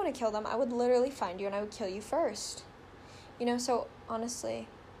 if you do want to kill them, I would literally find you and I would kill you first. You know, so honestly,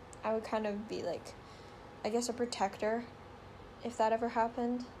 I would kind of be like, I guess a protector. If that ever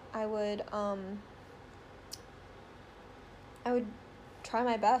happened, I would try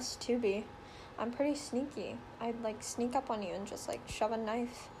my best to be. I'm pretty sneaky. I'd like sneak up on you and just like shove a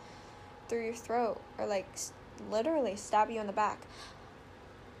knife through your throat or like literally stab you in the back.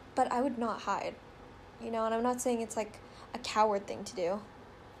 But I would not hide. You know, and I'm not saying it's like a coward thing to do.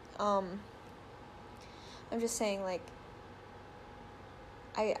 I'm just saying, like,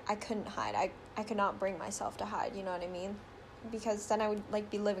 I couldn't hide. I could not bring myself to hide, you know what I mean? Because then I would, like,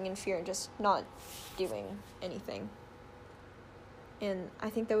 be living in fear and just not doing anything. And I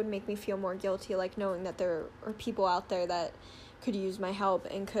think that would make me feel more guilty, like, knowing that there are people out there that could use my help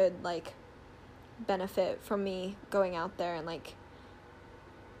and could, like, benefit from me going out there and, like,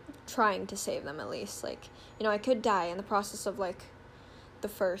 trying to save them at least. Like, you know, I could die in the process of like the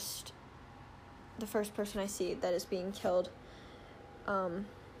first person I see that is being killed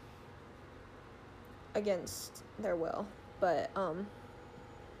against their will. But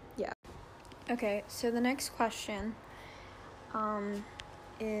yeah. Okay, so the next question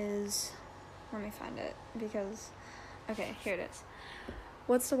is, let me find it because okay, here it is.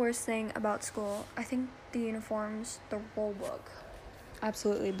 What's the worst thing about school? I think the uniforms, the rule book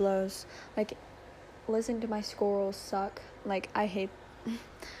absolutely blows. Like, listening to my school rules suck. Like, I hate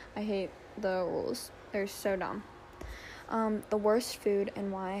the rules. They're so dumb. The worst food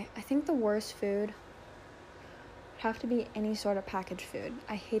and why. I think the worst food would have to be any sort of packaged food.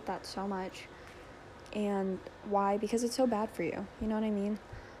 I hate that so much. And why? Because it's so bad for you. You know what I mean?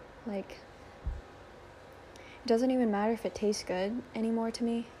 Like, it doesn't even matter if it tastes good anymore to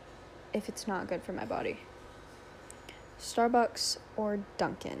me if it's not good for my body. Starbucks or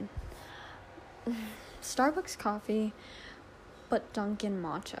Dunkin'. Starbucks coffee, but Dunkin'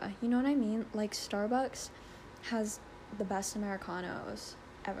 matcha. You know what I mean? Like, Starbucks has the best Americanos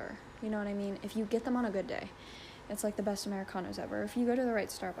ever. You know what I mean? If you get them on a good day, it's like the best Americanos ever. If you go to the right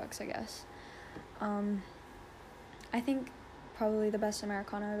Starbucks, I guess. I think probably the best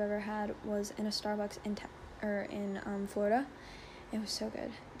Americano I've ever had was in a Starbucks in Florida. It was so good.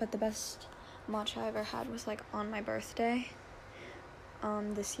 But the best matcha I ever had was like on my birthday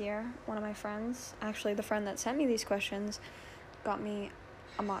this year. One of my friends, actually the friend that sent me these questions, got me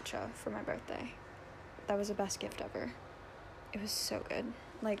a matcha for my birthday. That was the best gift ever. It was so good.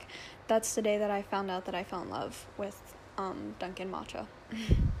 Like, that's the day that I found out that I fell in love with Dunkin' matcha.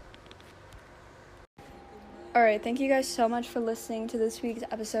 Alright, thank you guys so much for listening to this week's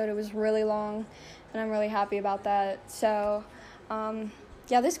episode. It was really long and I'm really happy about that. So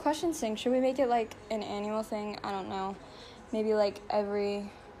yeah, this question thing, should we make it like an annual thing? I don't know. Maybe like every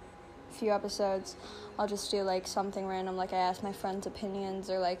few episodes, I'll just do, like, something random, like I ask my friends' opinions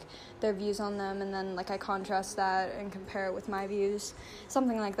or, like, their views on them, and then, like, I contrast that and compare it with my views,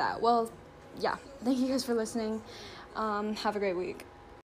 something like that. Well, yeah, thank you guys for listening. Have a great week.